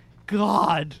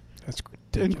 God. That's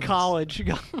ridiculous. In college.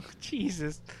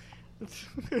 Jesus.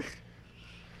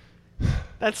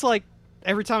 That's like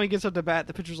every time he gets up to bat,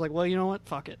 the pitcher's like, well, you know what?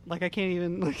 Fuck it. Like, I can't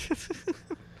even. Like,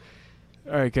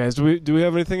 all right, guys. Do we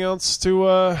have anything else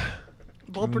to?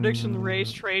 Bold prediction: the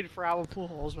Rays trade for Albert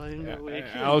Pujols by the end of the week.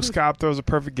 Alex Cobb throws a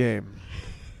perfect game.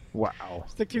 Wow.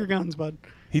 Stick to your guns, bud.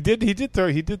 He did throw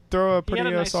a pretty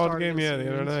nice solid start game. Yeah, against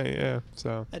the the other Indians. night. Yeah.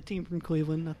 So That team from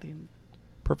Cleveland, not the.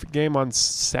 perfect game on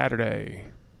Saturday.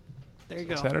 There you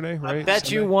go. Saturday, right? I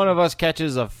bet you Sunday? one of us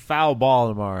catches a foul ball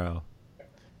tomorrow.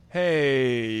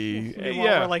 Hey, While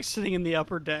yeah, we're like sitting in the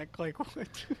upper deck, like what?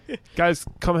 guys,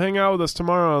 come hang out with us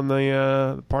tomorrow on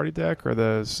the party deck or I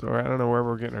don't know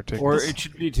wherever we're getting our tickets. Or it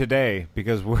should be today,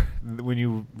 because when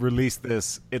you release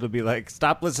this, it'll be like,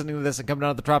 stop listening to this and come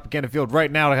down to the Tropicana Field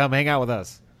right now to come hang out with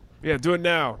us. Yeah, do it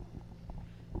now.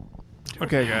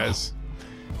 Okay, guys.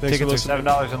 Thanks for Tickets are listening.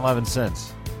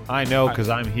 $7.11. I know, because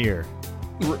I'm here.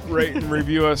 Rate and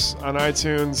review us on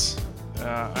iTunes.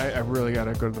 I really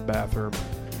gotta go to the bathroom.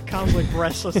 Kyle's like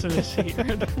restless in his seat.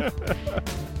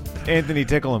 Anthony,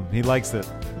 tickle him. He likes it.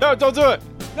 No, don't do it.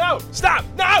 No, stop.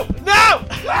 No, no.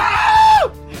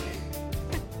 No!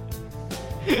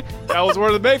 That was Word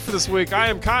of the Bay for this week. I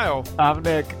am Kyle. I'm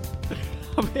Nick.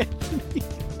 I'm Anthony.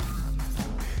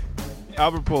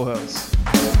 Albert Pujols.